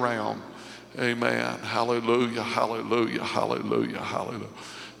swing around. Amen. Hallelujah, hallelujah, hallelujah, hallelujah.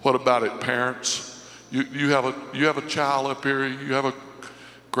 What about it, parents? You have a child up here. You have a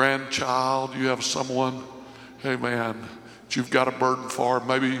grandchild. You have someone, amen, that you've got a burden for.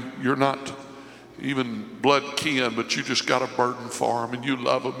 Maybe you're not even blood kin, but you just got a burden for them, and you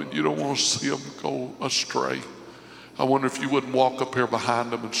love them, and you don't want to see them go astray. I wonder if you wouldn't walk up here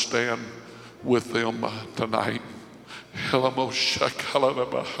behind them and stand with them tonight. Hallelujah,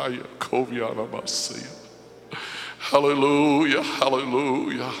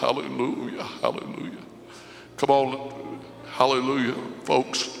 hallelujah, hallelujah, hallelujah. Come on, hallelujah,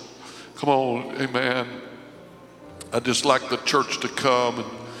 folks. Come on, amen. I'd just like the church to come and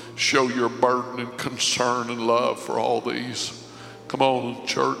show your burden and concern and love for all these. Come on,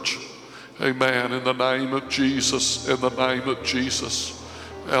 church. Amen. In the name of Jesus, in the name of Jesus.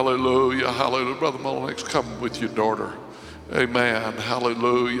 Hallelujah, hallelujah. Brother Molex, come with your daughter. Amen.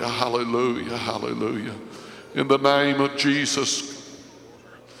 Hallelujah, hallelujah, hallelujah. In the name of Jesus.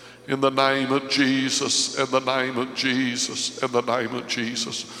 In the name of Jesus, in the name of Jesus, in the name of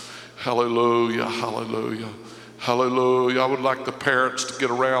Jesus. Hallelujah, hallelujah, hallelujah. I would like the parents to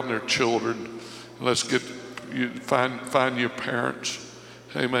get around their children. Let's get you find your parents.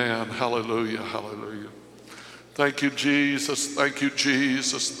 Amen. Hallelujah, hallelujah. Thank you, Jesus. Thank you,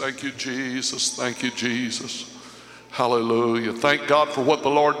 Jesus. Thank you, Jesus. Thank you, Jesus. Hallelujah. Thank God for what the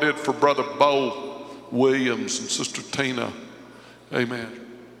Lord did for Brother Bo Williams and Sister Tina. Amen.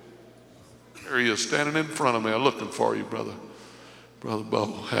 There he is, standing in front of me. I'm looking for you, Brother Bo.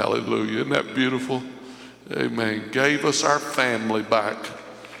 Hallelujah. Isn't that beautiful? Amen. Gave us our family back.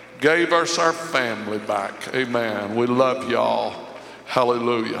 Gave us our family back. Amen. We love y'all.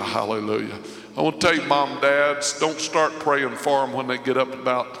 Hallelujah. Hallelujah. I want to tell you, mom, dads, don't start praying for them when they get up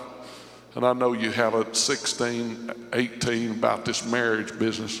about, and I know you have at 16, 18 about this marriage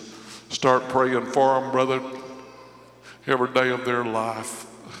business. Start praying for them, brother, every day of their life.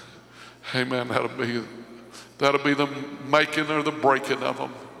 Amen. That'll be the making or the breaking of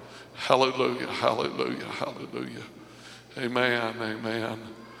them. Hallelujah, hallelujah, hallelujah. Amen, amen.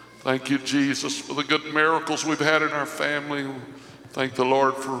 Thank you, Jesus, for the good miracles we've had in our family. Thank the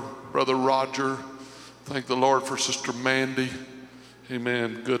Lord for Brother Roger. Thank the Lord for Sister Mandy.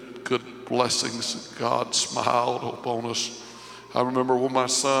 Amen. Good blessings. God smiled upon us. I remember when my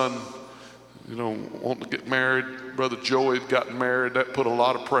son, wanting to get married, Brother Joey had gotten married. That put a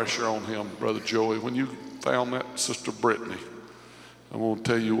lot of pressure on him, Brother Joey. When you found that Sister Brittany, I want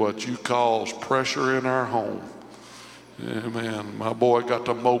to tell you what, you caused pressure in our home. Amen. My boy got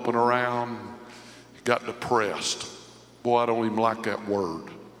to moping around. He got depressed. Boy, I don't even like that word.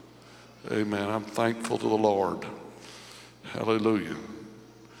 Amen. I'm thankful to the Lord. Hallelujah.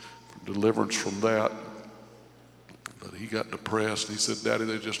 For deliverance from that. But he got depressed. He said, Daddy,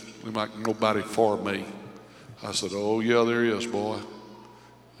 there's like nobody for me. I said, oh, yeah, there is, boy.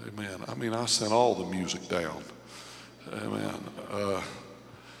 Amen. I sent all the music down. Amen.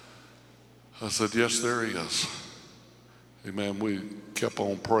 I said, yes, there is. Amen. We kept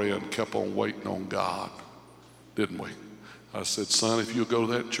on praying, kept on waiting on God, didn't we? I said, son, if you'll go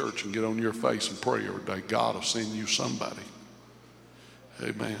to that church and get on your face and pray every day, God will send you somebody.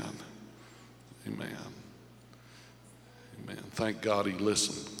 Amen. Amen. Amen. Thank God he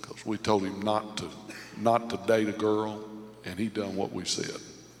listened, because we told him not to date a girl, and he done what we said.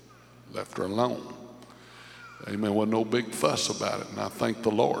 Left her alone. Amen. Wasn't no big fuss about it, and I thank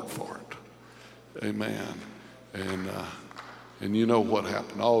the Lord for it. Amen. And you know what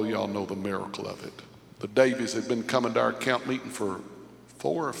happened. All y'all know the miracle of it. The Davies had been coming to our camp meeting for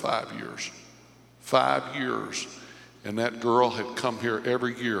 4 or 5 years. 5 years. And that girl had come here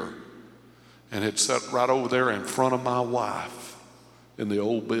every year and had sat right over there in front of my wife in the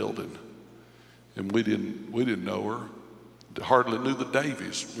old building. And we didn't know her. Hardly knew the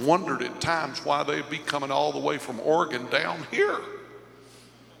Davies. Wondered at times why they'd be coming all the way from Oregon down here.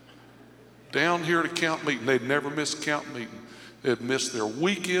 Down here to camp meeting. They'd never miss camp meeting. They'd miss their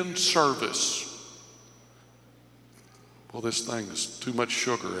weekend service. Well, this thing is too much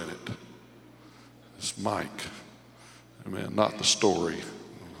sugar in it. It's Mike. Amen. Not the story.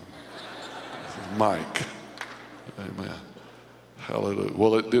 Mike. Amen. Hallelujah.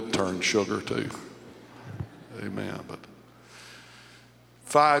 Well, it did turn sugar too. Amen. But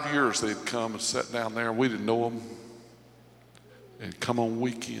 5 years they'd come and sat down there, and we didn't know them, and come on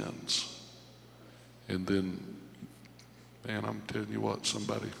weekends. And then, man, I'm telling you what,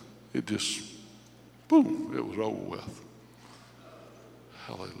 somebody, it just, boom, it was over with.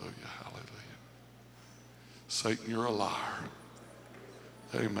 Hallelujah, hallelujah. Satan, you're a liar.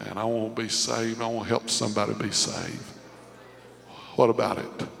 Amen. I want to be saved. I want to help somebody be saved. What about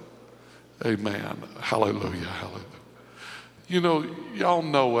it? Amen. Hallelujah, hallelujah. You know, y'all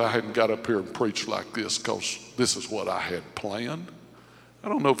know I hadn't got up here and preached like this because this is what I had planned. I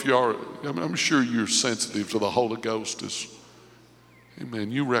don't know if you are, I'm sure you're sensitive to the Holy Ghost.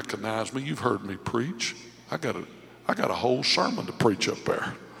 Amen. You recognize me. You've heard me preach. I got a whole sermon to preach up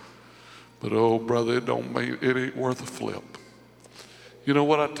there. But oh, brother, it ain't worth a flip. You know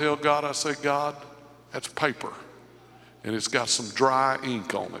what I tell God? I say, God, that's paper. And it's got some dry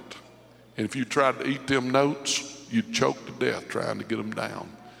ink on it. And if you tried to eat them notes, you'd choke to death trying to get them down.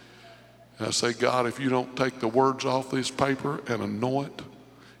 And I say, God, if you don't take the words off this paper and anoint,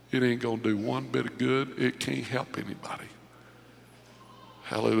 it ain't going to do one bit of good. It can't help anybody.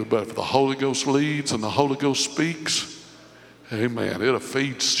 Hallelujah. But if the Holy Ghost leads and the Holy Ghost speaks, amen, it'll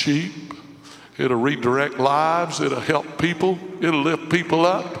feed sheep. It'll redirect lives. It'll help people. It'll lift people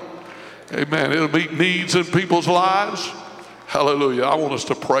up. Amen. It'll meet needs in people's lives. Hallelujah. I want us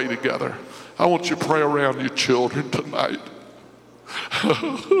to pray together. I want you to pray around your children tonight.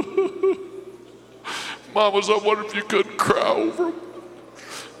 Mamas, I wonder if you couldn't cry over them.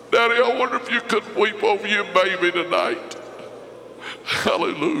 Daddy, I wonder if you could weep over your baby tonight.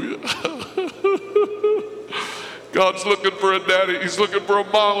 Hallelujah. God's looking for a daddy. He's looking for a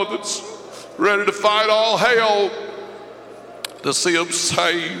mama that's ready to fight all hell to see him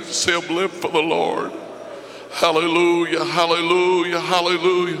saved, see him live for the Lord. Hallelujah, hallelujah,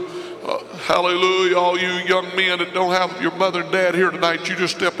 hallelujah. Hallelujah. All you young men that don't have your mother and dad here tonight, you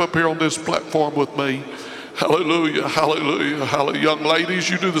just step up here on this platform with me. Hallelujah, hallelujah, hallelujah. Young ladies,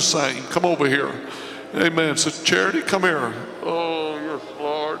 you do the same. Come over here. Amen. Sister Charity, come here. Oh, yes,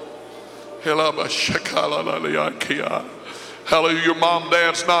 Lord. Hallelujah. Your mom,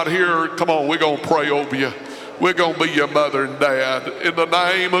 dad's not here. Come on, we're going to pray over you. We're going to be your mother and dad. In the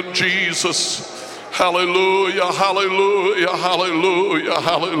name of Jesus. Hallelujah, hallelujah, hallelujah,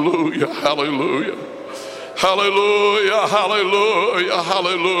 hallelujah, hallelujah. Hallelujah, hallelujah,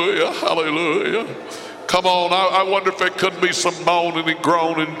 hallelujah, hallelujah. Come on, I wonder if there could be some moaning and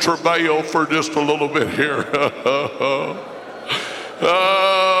groaning and travail for just a little bit here.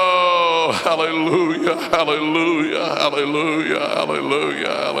 Oh, hallelujah, hallelujah, hallelujah,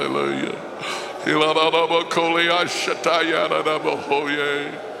 hallelujah, hallelujah.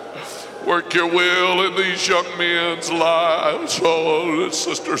 Work your will in these young men's lives. Oh, this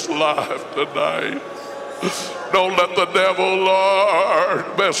sister's life tonight. Don't let the devil, Lord,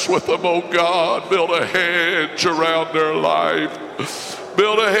 mess with them, oh God. Build a hedge around their life.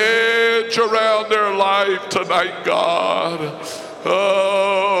 Build a hedge around their life tonight, God.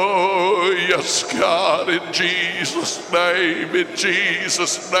 Oh, yes, God, in Jesus' name, in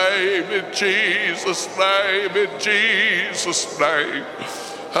Jesus' name, in Jesus' name, in Jesus' name.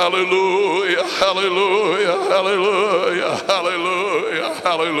 Hallelujah, hallelujah, hallelujah, hallelujah,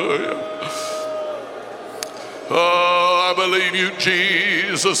 hallelujah. Oh, I believe you,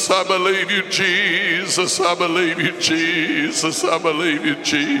 Jesus. I believe you, Jesus. I believe you, Jesus. I believe you,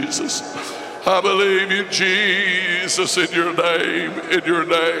 Jesus. I believe you, Jesus, in your name, in your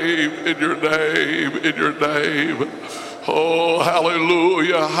name, in your name, in your name. Oh,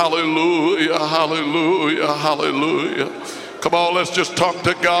 hallelujah, hallelujah, hallelujah, hallelujah. Come on, let's just talk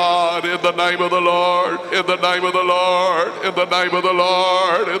to God in the name of the Lord, in the name of the Lord, in the name of the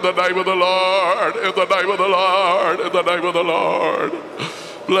Lord, in the name of the Lord, in the name of the Lord, in the name of the Lord.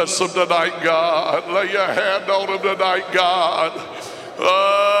 Bless them tonight, God. Lay your hand on them tonight, God.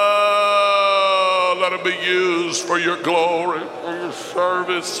 Oh, let them be used for your glory, for your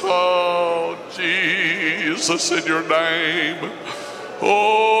service. Oh, Jesus, in your name.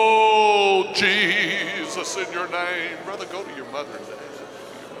 Oh, Jesus, in your name. Brother, go to your mother and dad.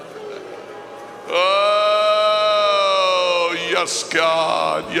 Oh, yes,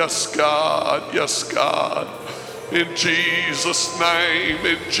 God, yes, God, yes, God. In Jesus' name,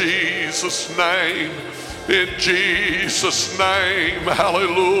 in Jesus' name, in Jesus' name.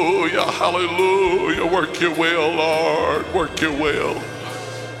 Hallelujah, hallelujah. Work your will, Lord, work your will.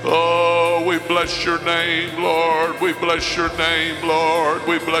 Oh, we bless your name, Lord. We bless your name, Lord.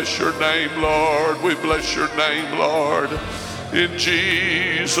 We bless your name, Lord. We bless your name, Lord. In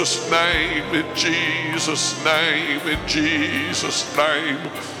Jesus' name, in Jesus' name, in Jesus' name.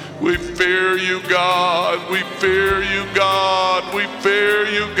 We fear you, God. We fear you, God. We fear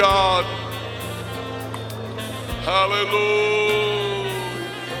you, God. Hallelujah.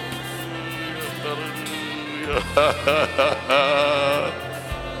 Hallelujah.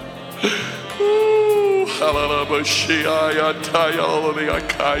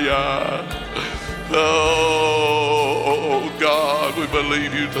 Oh, God, we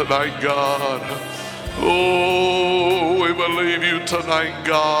believe you tonight, God. Oh, we believe you tonight,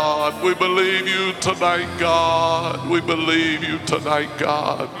 God. We believe you tonight, God. We believe you tonight,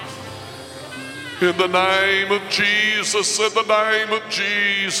 God. In the name of Jesus, in the name of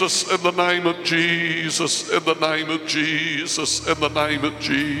Jesus, in the name of Jesus, in the name of Jesus, in the name of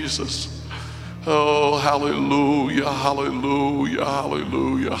Jesus. Oh, hallelujah, hallelujah,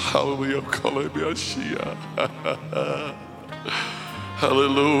 hallelujah, hallelujah,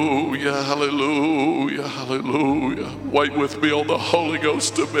 hallelujah, hallelujah, hallelujah. Wait with me on the Holy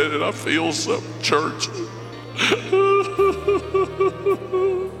Ghost a minute. I feel something, church.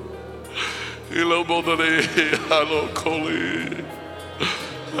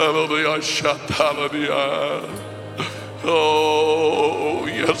 Oh,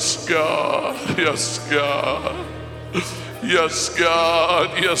 yes, God, yes, God, yes,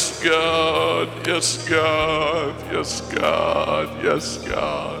 God, yes, God, yes, God, yes, God, yes,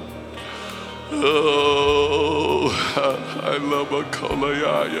 God. Oh, I love a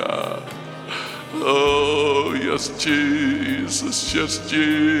kolayaya. Oh, yes, Jesus, yes,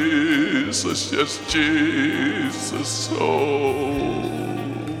 Jesus, yes, Jesus. Oh.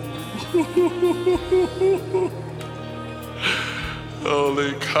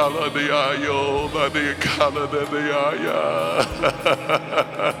 Holy Kaladiayo, Nadi Kaladiaya.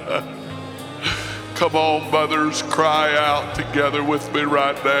 Come on, mothers, cry out together with me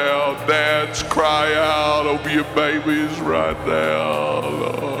right now. Dads, cry out over your babies right now,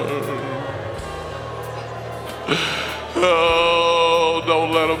 Lord. Oh,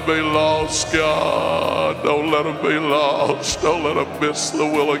 don't let them be lost, God. Don't let them be lost. Don't let them miss the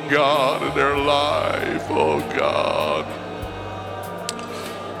will of God in their life, oh God.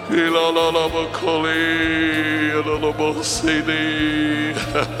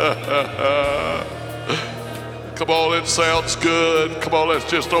 Come on, it sounds good. Come on, let's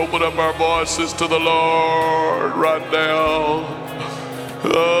just open up our voices to the Lord right now.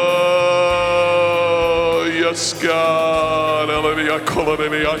 Oh, yes, God.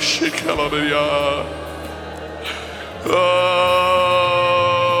 Oh,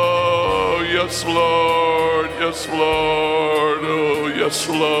 yes, Lord. Yes, Lord. Oh, yes,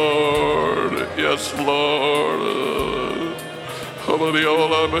 Lord. Yes, Lord.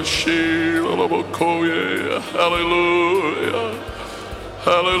 Hallelujah. Hallelujah.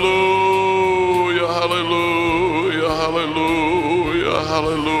 Hallelujah. Hallelujah. Hallelujah.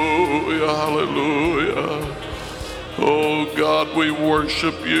 Hallelujah. Hallelujah. Oh God, we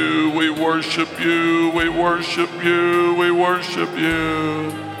worship you. We worship you. We worship you. We worship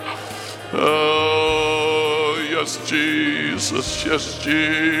you. Oh, yes, Jesus. Yes,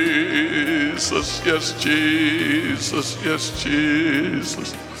 Jesus. Yes, Jesus. Yes,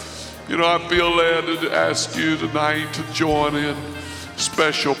 Jesus. You know, I feel led to ask you tonight to join in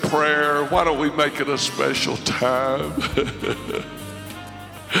special prayer. Why don't we make it a special time?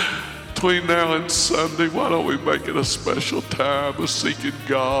 Between now and Sunday, why don't we make it a special time of seeking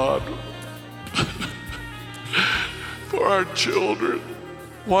God for our children?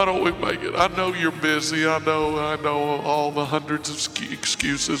 Why don't we make it? I know you're busy. I know all the hundreds of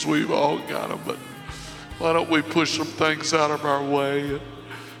excuses we've all got them, but why don't we push some things out of our way? And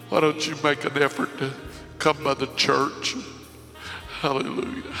why don't you make an effort to come by the church?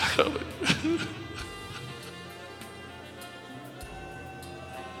 Hallelujah. Hallelujah.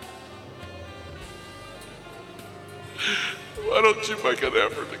 Why don't you make an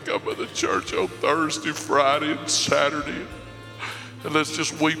effort to come by the church on Thursday, Friday, and Saturday? And let's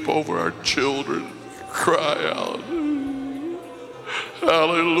just weep over our children, cry out.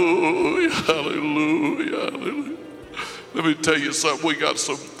 Hallelujah, hallelujah, hallelujah. Let me tell you something, we got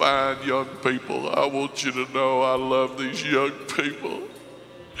some fine young people. I want you to know I love these young people.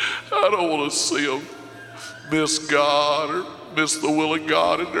 I don't want to see them miss God or miss the will of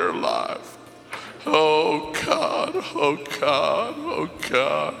God in their life. Oh God, oh God, oh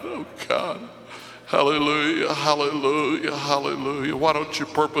God, oh God. Hallelujah, hallelujah, hallelujah. Why don't you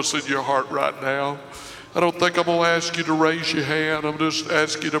purpose in your heart right now? I don't think I'm going to ask you to raise your hand. I'm just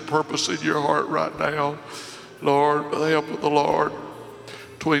asking you to purpose in your heart right now. Lord, by the help of the Lord,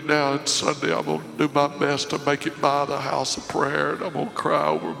 Between now and Sunday, I'm going to do my best to make it by the house of prayer, and I'm going to cry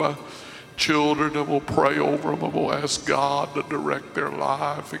over my children. I'm going to pray over them. I'm going to ask God to direct their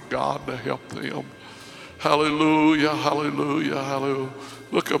life and God to help them. Hallelujah, hallelujah, hallelujah.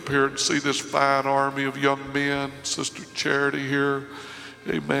 Look up here and see this fine army of young men. Sister Charity here.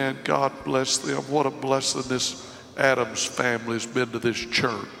 Amen. God bless them. What a blessing this Adams family has been to this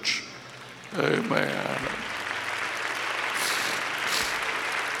church. Amen.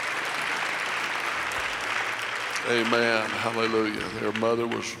 Amen. Hallelujah. Their mother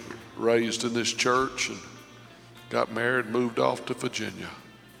was raised in this church and got married and moved off to Virginia.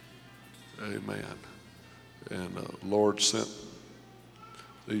 Amen. And the Lord sent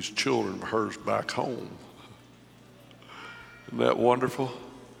these children of hers back home. Isn't that wonderful?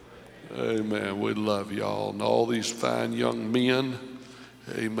 Amen. We love y'all. And all these fine young men,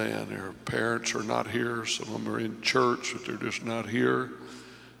 amen, their parents are not here. Some of them are in church, but they're just not here.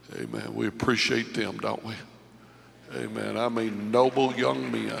 Amen. We appreciate them, don't we? Amen. I mean, noble young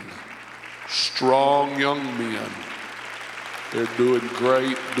men, strong young men. They're doing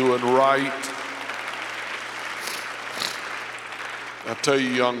great, doing right. I tell you,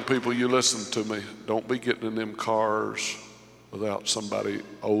 young people, you listen to me. Don't be getting in them cars without somebody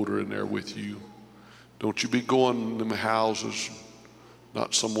older in there with you. Don't you be going in them houses,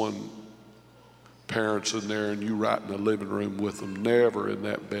 not someone, parents in there and you right in the living room with them. Never in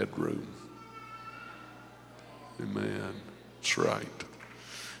that bedroom. Amen. That's right.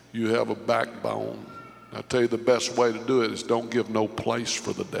 You have a backbone. I tell you, the best way to do it is don't give no place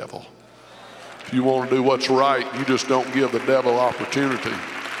for the devil. If you want to do what's right, you just don't give the devil opportunity.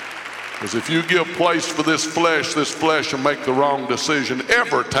 Because if you give place for this flesh will make the wrong decision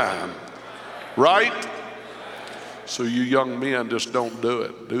every time. Right? So you young men, just don't do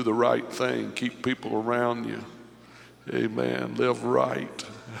it. Do the right thing. Keep people around you. Amen. Live right.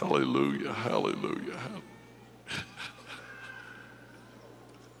 Hallelujah. Hallelujah.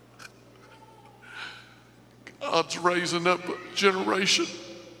 God's raising up a generation.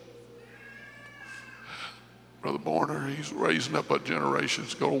 Brother Borner, he's raising up a generation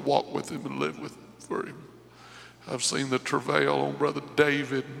that's going to walk with him and live for him. I've seen the travail on Brother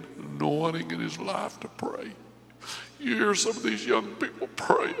David, anointing in his life to pray. You hear some of these young people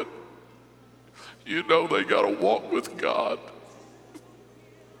praying. You know they got to walk with God.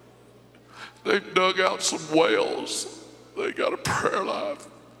 They've dug out some wells. They got a prayer life.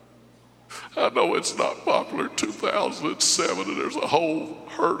 I know it's not popular in 2007, and there's a whole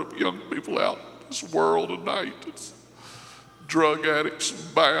herd of young people out in this world tonight. It's drug addicts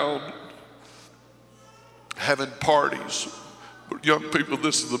bound, having parties. But young people,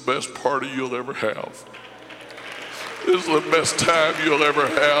 this is the best party you'll ever have. This is the best time you'll ever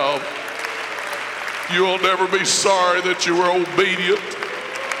have. You will never be sorry that you were obedient.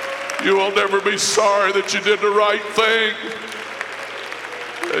 You will never be sorry that you did the right thing.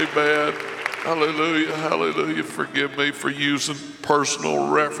 Amen. Hallelujah, hallelujah. Forgive me for using personal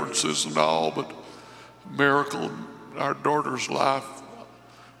references and all, but miracle in our daughter's life.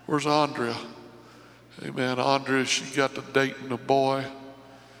 Where's Andrea? Amen. Andrea, she got to dating a boy.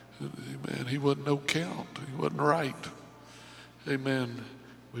 Amen. He wasn't no count. He wasn't right. Amen.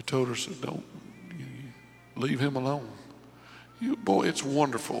 We told her, so don't leave him alone. Boy, it's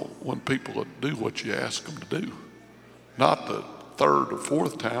wonderful when people do what you ask them to do. Not the third or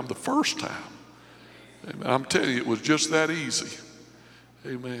fourth time, the first time. Amen. I'm telling you, it was just that easy.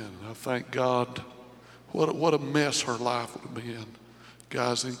 Amen. I thank God. What a mess her life would have been.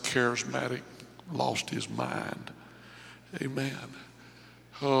 Guys in charismatic, lost his mind. Amen.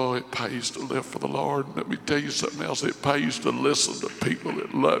 Oh, it pays to live for the Lord. Let me tell you something else. It pays to listen to people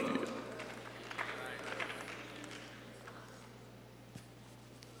that love you.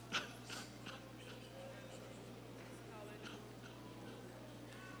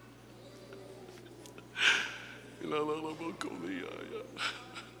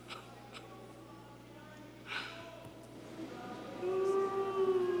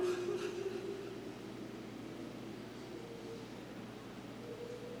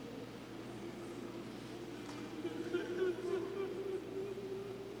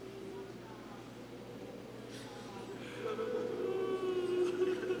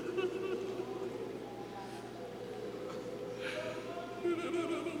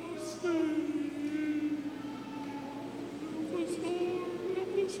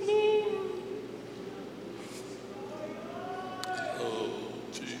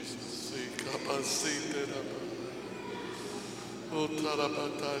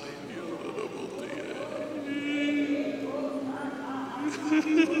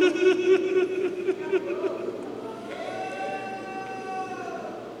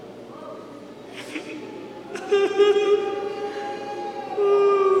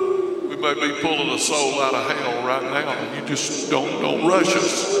 may be pulling a soul out of hell right now. You just don't rush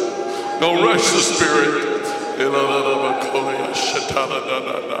us. Don't rush the Spirit.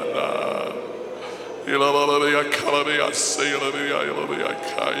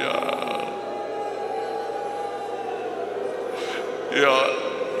 Yeah.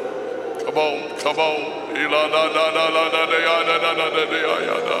 Come on, come on.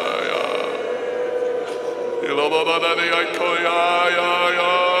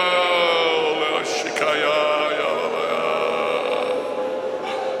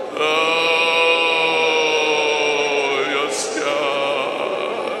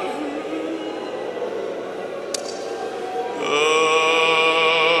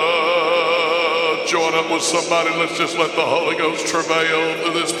 Join up with somebody. Let's just let the Holy Ghost travail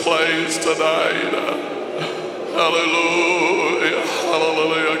through this place tonight. Hallelujah.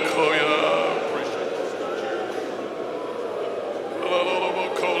 Hallelujah.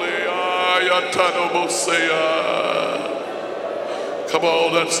 Come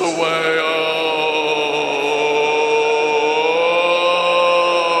on, that's the way.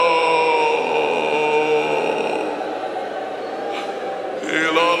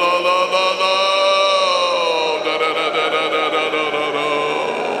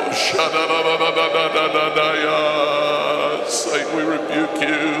 Satan, we rebuke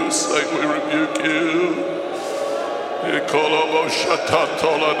you. Satan, we rebuke you.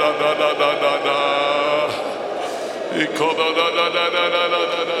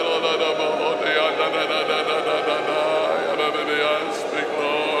 Speak, Lord. Speak,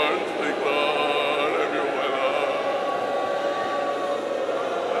 Lord. Have your way, Lord.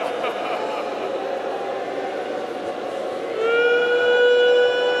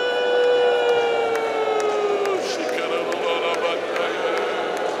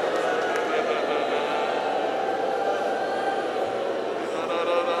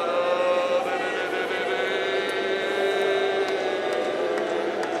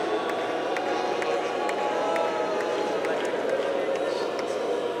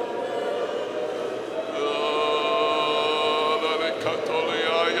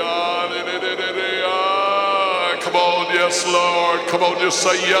 Come on, yes, Lord. Come on, just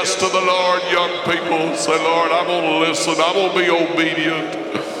say yes to the Lord, young people. Say, Lord, I'm going to listen. I'm going to be obedient.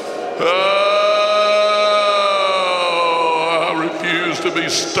 I refuse to be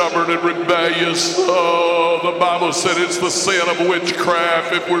stubborn and rebellious. Oh, the Bible said it's the sin of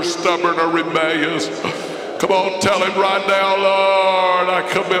witchcraft if we're stubborn or rebellious. Come on, tell him right now, Lord, I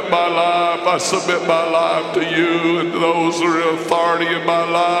commit my life. I submit my life to you and to those who are in authority in my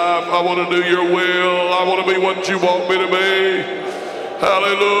life. I want to do your will. I want to be what you want me to be.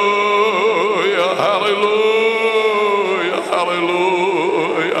 Hallelujah, hallelujah,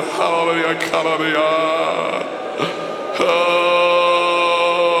 hallelujah, hallelujah, hallelujah. Oh,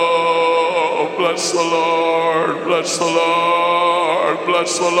 bless the Lord, bless the Lord,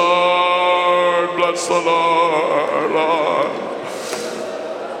 bless the Lord, bless the Lord, Lord.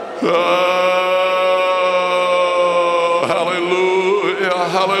 Hallelujah,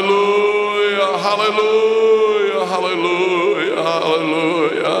 hallelujah, hallelujah, hallelujah,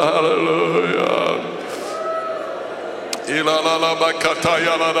 hallelujah, hallelujah.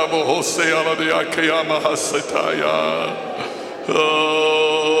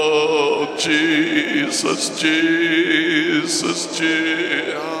 Oh, Jesus, Jesus,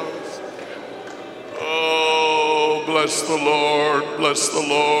 Jesus. Oh, bless the Lord, bless the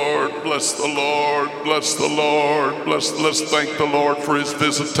Lord, bless the Lord, bless the Lord. Let's thank the Lord for his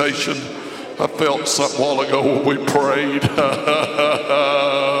visitation. I felt something a while ago when we prayed.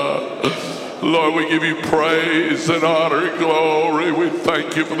 Lord, we give you praise and honor and glory. We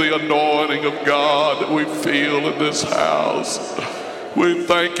thank you for the anointing of God that we feel in this house. We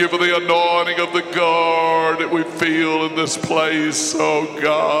thank you for the anointing of the God that we feel in this place, oh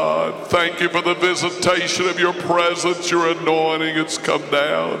God. Thank you for the visitation of your presence, your anointing that's come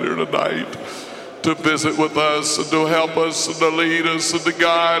down here tonight to visit with us and to help us and to lead us and to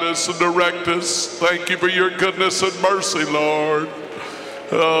guide us and direct us. Thank you for your goodness and mercy, Lord.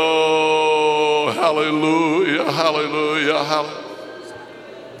 Oh, hallelujah, hallelujah, hallelujah.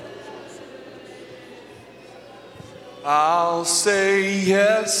 I'll say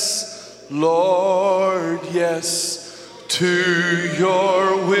yes, Lord, yes, to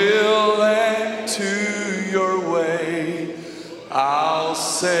your will and to your way. I'll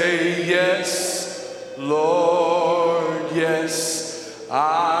say yes, Lord, yes,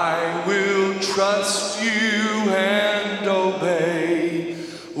 I will trust you and obey.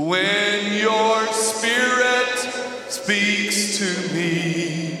 When your spirit speaks to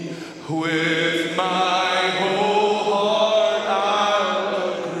me with my whole heart,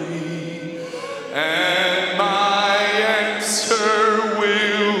 I'll agree.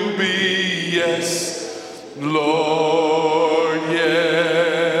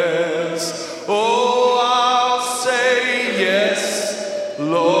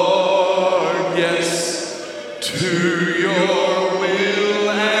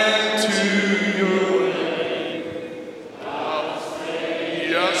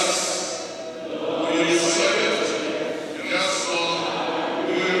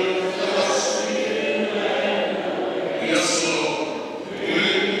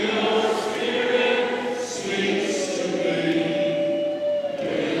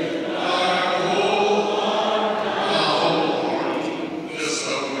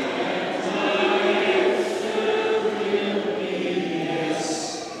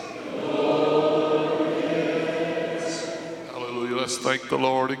 let's thank the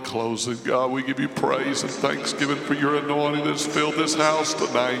Lord in closing. God, we give you praise and thanksgiving for your anointing that's filled this house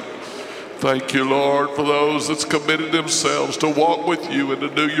tonight. Thank you, Lord, for those that's committed themselves to walk with you and to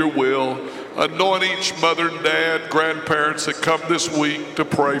do your will. Anoint each mother and dad, grandparents that come this week to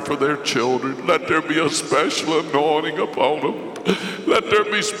pray for their children. Let there be a special anointing upon them. Let there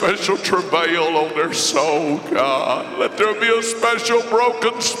be special travail on their soul, God. Let there be a special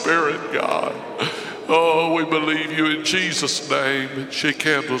broken spirit, God. Oh, we believe you in Jesus' name. And shake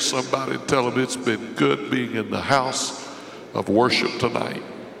hands with somebody and tell them it's been good being in the house of worship tonight.